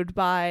showed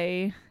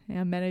by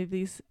many of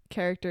these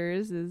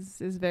characters is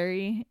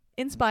very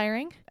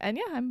inspiring. And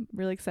I'm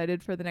really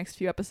excited for the next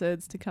few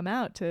episodes to come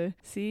out to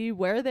see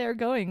where they're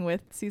going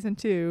with season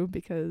 2,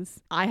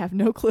 because I have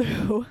no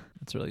clue.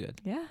 That's really good.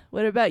 Yeah.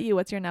 What about you?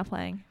 What's your now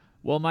playing?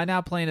 Well, my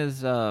now playing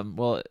is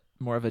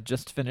more of a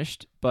just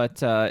finished,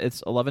 but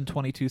it's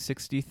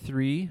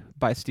 11/22/63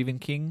 by Stephen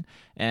King,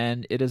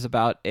 and it is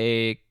about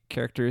a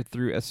character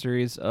through a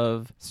series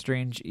of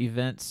strange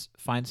events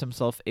finds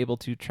himself able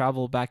to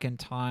travel back in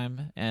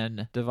time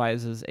and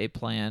devises a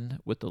plan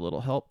with a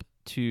little help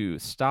to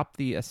stop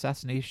the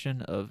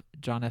assassination of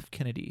John F.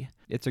 Kennedy.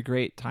 It's a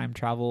great time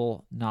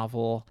travel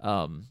novel.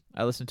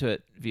 I listened to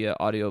it via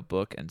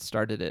audiobook and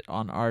started it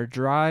on our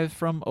drive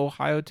from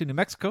Ohio to New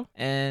Mexico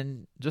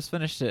and just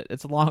finished it.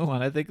 It's a long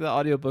one. I think the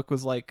audiobook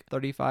was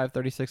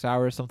 36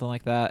 hours, something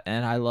like that,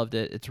 and I loved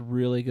it. It's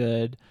really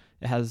good.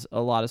 It has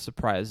a lot of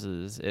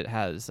surprises. It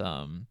has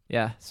some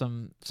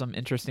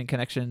interesting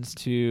connections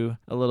to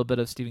a little bit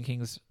of Stephen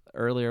King's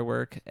earlier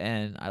work,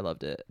 and I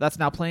loved it. That's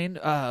now playing. Do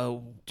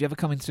you have a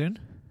coming soon?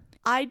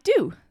 I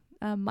do.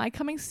 My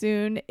coming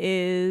soon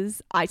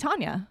is I,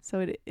 Tonya. So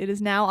it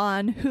is now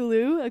on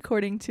Hulu,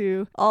 according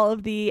to all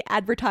of the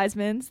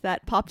advertisements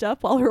that popped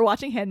up while we were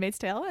watching Handmaid's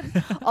Tale.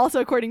 And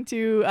also according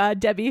to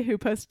Debbie, who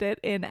posted it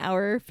in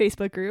our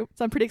Facebook group.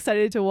 So I'm pretty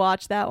excited to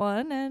watch that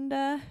one.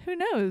 And who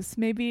knows,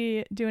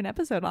 maybe do an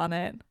episode on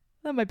it.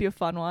 That might be a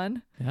fun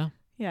one. Yeah.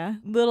 Yeah,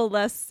 a little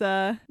less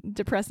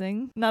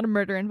depressing. Not a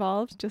murder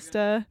involved, just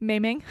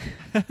maiming.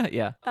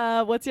 Yeah.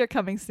 What's your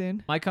coming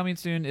soon? My coming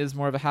soon is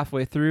more of a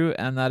halfway through,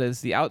 and that is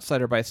The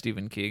Outsider by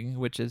Stephen King,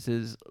 which is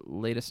his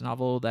latest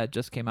novel that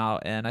just came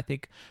out. And I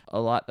think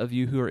a lot of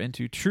you who are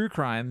into true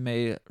crime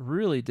may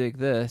really dig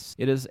this.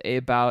 It is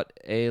about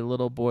a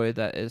little boy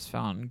that is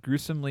found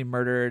gruesomely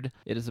murdered.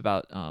 It is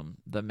about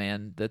the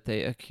man that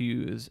they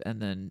accuse,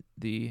 and then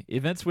the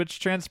events which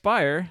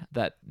transpire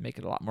that make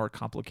it a lot more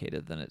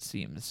complicated than it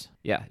seems.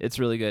 Yeah, it's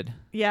really good.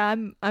 Yeah,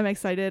 I'm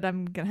excited.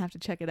 I'm gonna have to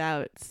check it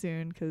out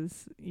soon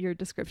because your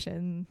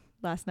description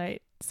last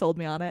night sold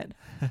me on it.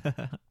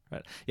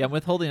 Right. Yeah, I'm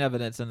withholding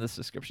evidence in this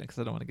description because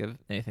I don't want to give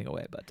anything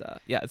away. But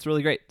yeah, it's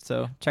really great.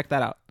 So check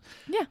that out.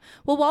 Yeah.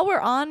 Well, while we're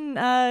on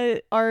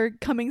our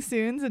coming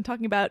soons and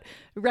talking about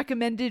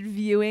recommended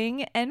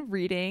viewing and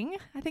reading,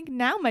 I think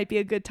now might be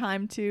a good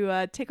time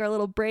to take our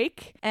little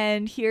break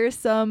and hear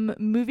some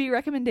movie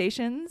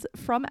recommendations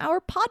from our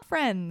pod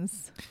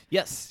friends.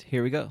 Yes,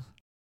 here we go.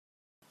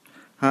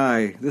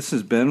 Hi, this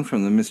is Ben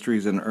from the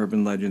Mysteries and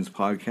Urban Legends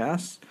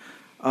podcast.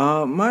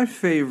 My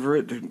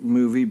favorite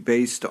movie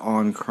based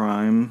on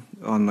crime,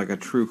 on like a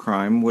true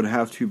crime, would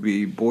have to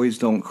be Boys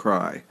Don't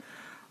Cry.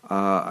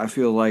 I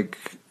feel like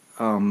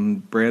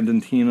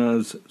Brandon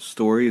Tina's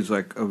story is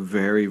like a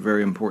very,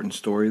 very important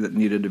story that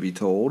needed to be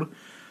told.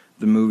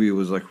 The movie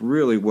was like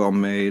really well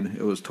made.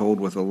 It was told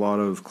with a lot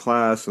of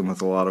class and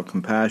with a lot of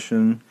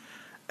compassion,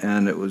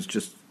 and it was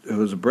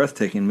a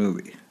breathtaking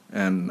movie.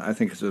 And I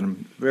think it's a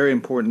very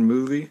important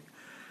movie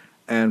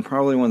and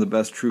probably one of the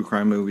best true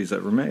crime movies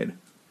ever made.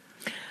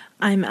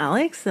 I'm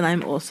Alex, and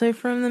I'm also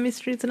from the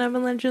Mysteries and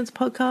Urban Legends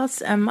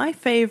podcast, and my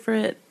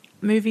favorite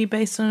movie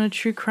based on a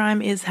true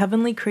crime is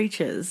Heavenly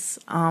Creatures.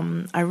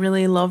 I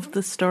really loved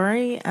the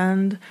story,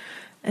 and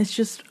it's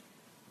just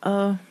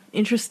a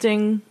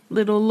interesting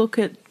little look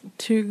at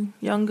two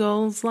young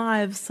girls'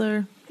 lives.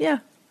 So, yeah,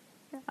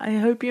 I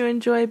hope you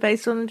enjoy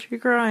Based on a True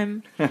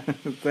Crime.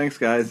 Thanks,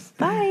 guys.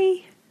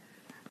 Bye.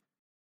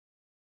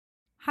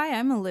 Hi,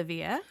 I'm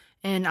Olivia.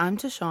 And I'm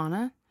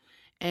Tashana,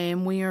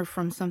 and we are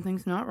from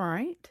Something's Not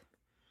Right.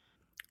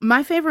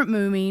 My favorite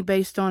movie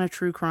based on a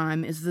true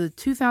crime is the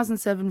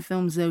 2007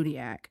 film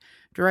Zodiac,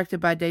 directed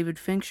by David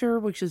Fincher,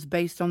 which is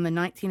based on the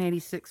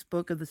 1986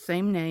 book of the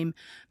same name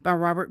by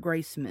Robert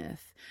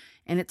Graysmith.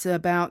 And it's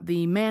about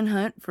the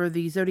manhunt for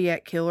the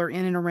Zodiac killer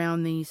in and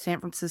around the San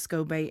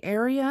Francisco Bay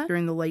Area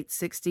during the late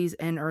 60s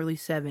and early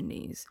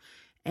 70s.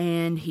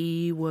 And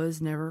he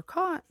was never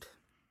caught.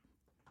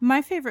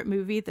 My favorite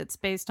movie that's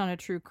based on a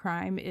true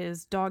crime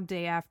is Dog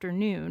Day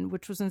Afternoon,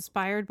 which was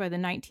inspired by the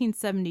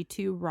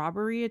 1972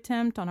 robbery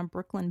attempt on a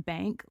Brooklyn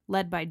bank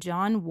led by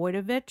John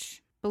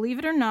Wojtowicz. Believe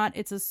it or not,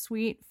 it's a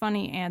sweet,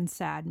 funny, and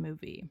sad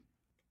movie.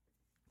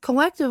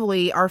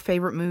 Collectively, our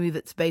favorite movie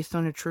that's based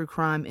on a true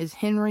crime is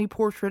Henry,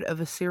 Portrait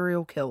of a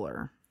Serial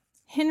Killer.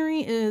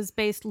 Henry is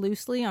based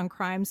loosely on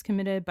crimes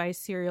committed by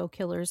serial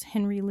killers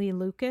Henry Lee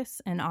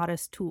Lucas and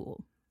Otis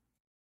Toole.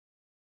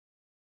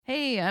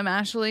 Hey, I'm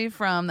Ashley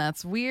from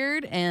That's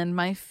Weird, and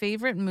my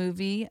favorite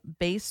movie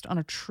based on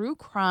a true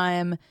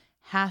crime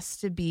has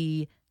to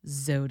be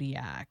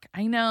Zodiac.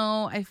 I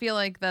know, I feel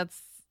like that's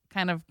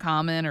kind of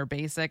common or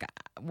basic,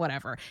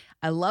 whatever.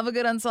 I love a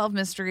good unsolved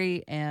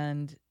mystery,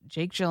 and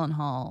Jake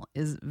Gyllenhaal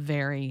is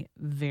very,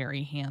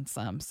 very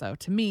handsome. So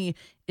to me,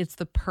 it's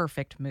the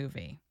perfect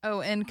movie. Oh,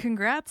 and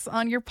congrats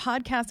on your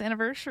podcast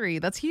anniversary.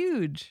 That's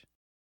huge.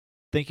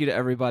 Thank you to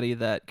everybody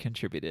that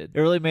contributed.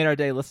 It really made our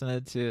day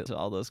listening to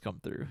all those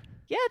come through.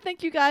 Yeah,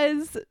 thank you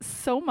guys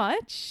so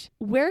much.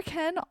 Where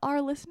can our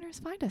listeners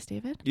find us,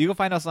 David? You can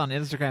find us on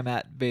Instagram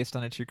at Based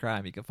on a True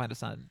Crime. You can find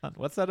us on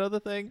what's that other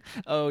thing?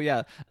 Oh,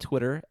 yeah.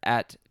 Twitter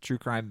at True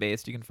Crime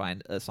Based. You can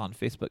find us on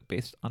Facebook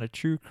Based on a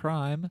True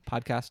Crime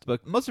podcast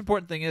book. Most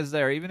important thing is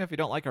there, even if you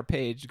don't like our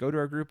page, go to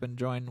our group and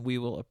join. We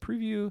will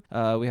approve you.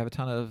 We have a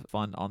ton of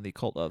fun on the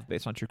Cult of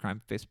Based on True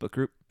Crime Facebook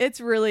group. It's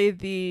really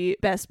the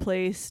best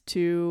place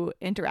to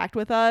interact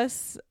with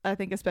us. I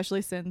think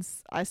especially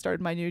since I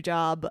started my new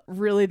job,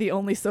 really the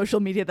only social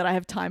media that I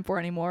have time for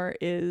anymore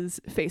is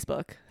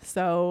Facebook.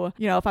 So,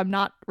 if I'm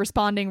not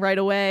responding right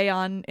away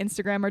on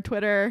Instagram or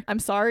Twitter, I'm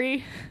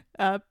sorry.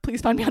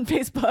 Please find me on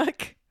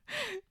Facebook.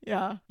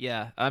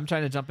 Yeah, I'm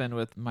trying to jump in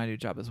with my new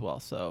job as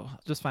well, so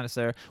just find us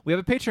there. We have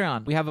a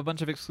Patreon. We have a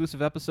bunch of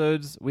exclusive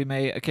episodes. We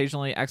may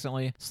occasionally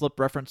accidentally slip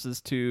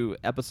references to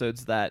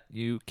episodes that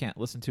you can't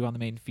listen to on the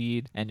main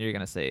feed, and you're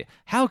gonna say,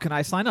 how can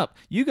I sign up?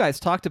 You guys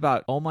talked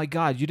about, oh my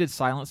god, you did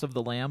Silence of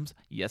the Lambs.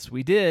 Yes,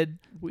 we did.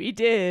 We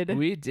did.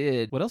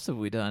 What else have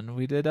we done?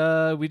 We did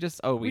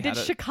Chicago. We did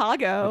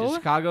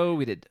Chicago.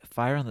 We did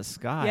Fire on the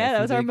Sky. Yeah,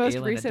 that was our most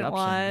recent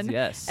one.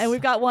 Yes. And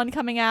we've got one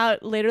coming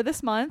out later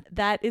this month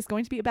that is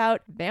going to be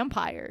about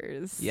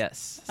vampires.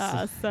 Yes.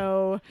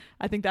 So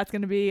I think that's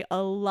going to be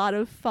a lot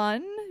of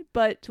fun.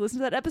 But to listen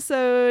to that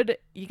episode,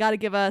 you got to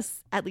give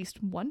us at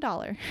least $1.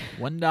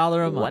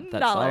 $1 a month.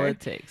 That's all it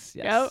takes.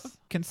 Yes. Yep.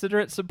 Consider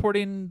it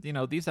supporting,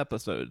 these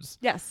episodes.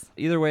 Yes.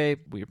 Either way,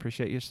 we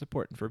appreciate your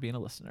support and for being a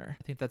listener.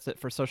 I think that's it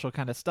for social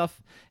kind of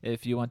stuff.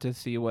 If you want to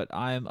see what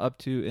I'm up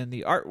to in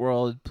the art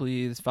world,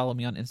 please follow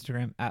me on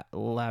Instagram at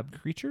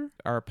LabCreature.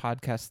 Our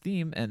podcast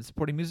theme and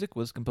supporting music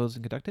was composed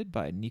and conducted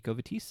by Nico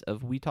Vitisse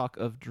of We Talk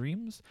of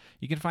Dreams.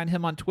 You can find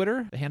him on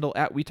Twitter, the handle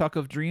at We Talk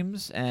of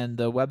Dreams, and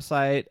the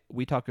website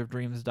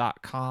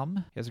wetalkofdreams.com.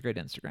 He has a great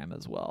Instagram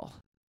as well.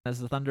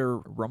 As the thunder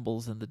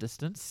rumbles in the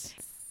distance.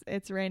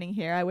 It's raining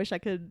here. I wish I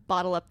could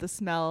bottle up the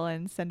smell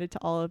and send it to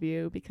all of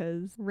you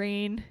because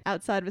rain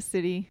outside of a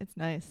city, it's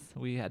nice.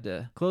 We had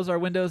to close our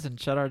windows and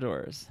shut our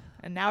doors.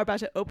 And now we're about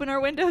to open our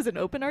windows and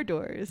open our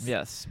doors.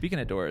 Yes. Speaking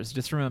of doors,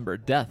 just remember,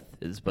 death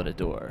is but a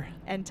door.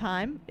 And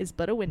time is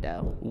but a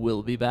window.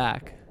 We'll be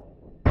back.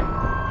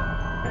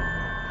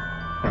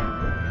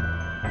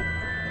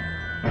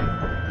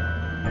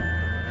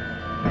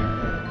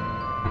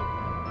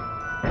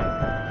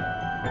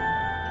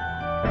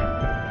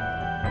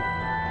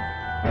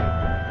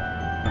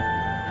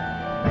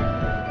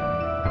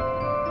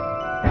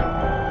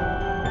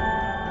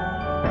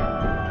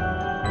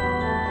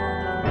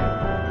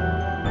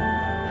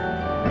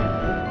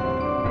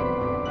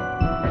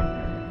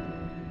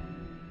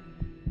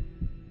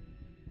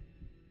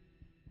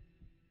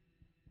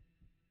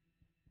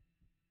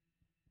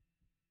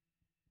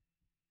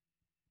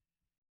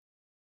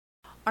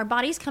 Our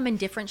bodies come in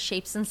different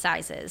shapes and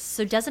sizes,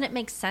 so doesn't it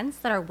make sense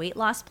that our weight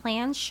loss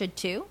plans should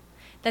too?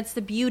 That's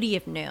the beauty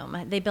of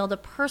Noom. They build a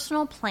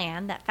personal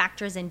plan that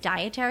factors in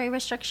dietary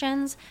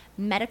restrictions,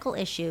 medical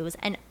issues,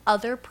 and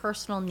other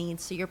personal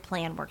needs so your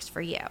plan works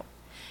for you.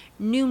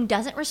 Noom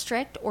doesn't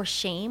restrict or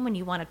shame when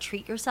you want to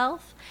treat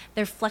yourself.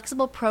 Their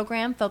flexible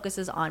program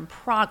focuses on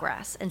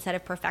progress instead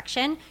of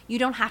perfection. You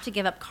don't have to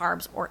give up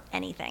carbs or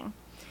anything.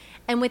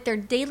 And with their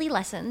daily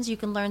lessons, you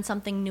can learn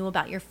something new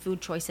about your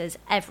food choices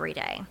every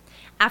day.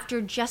 After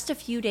just a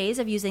few days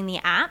of using the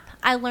app,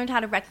 I learned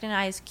how to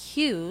recognize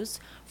cues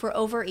for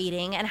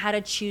overeating and how to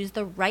choose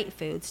the right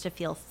foods to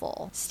feel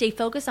full. Stay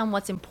focused on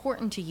what's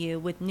important to you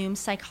with Noom's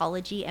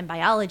psychology and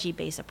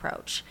biology-based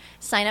approach.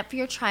 Sign up for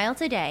your trial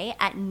today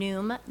at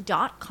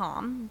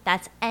Noom.com.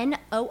 That's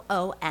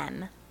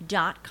Noom.com.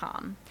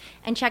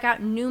 And check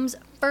out Noom's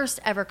first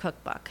ever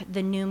cookbook,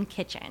 The Noom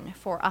Kitchen,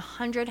 for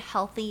 100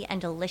 healthy and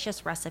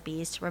delicious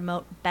recipes to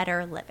promote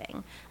better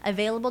living.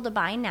 Available to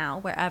buy now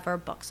wherever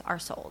books are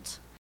sold.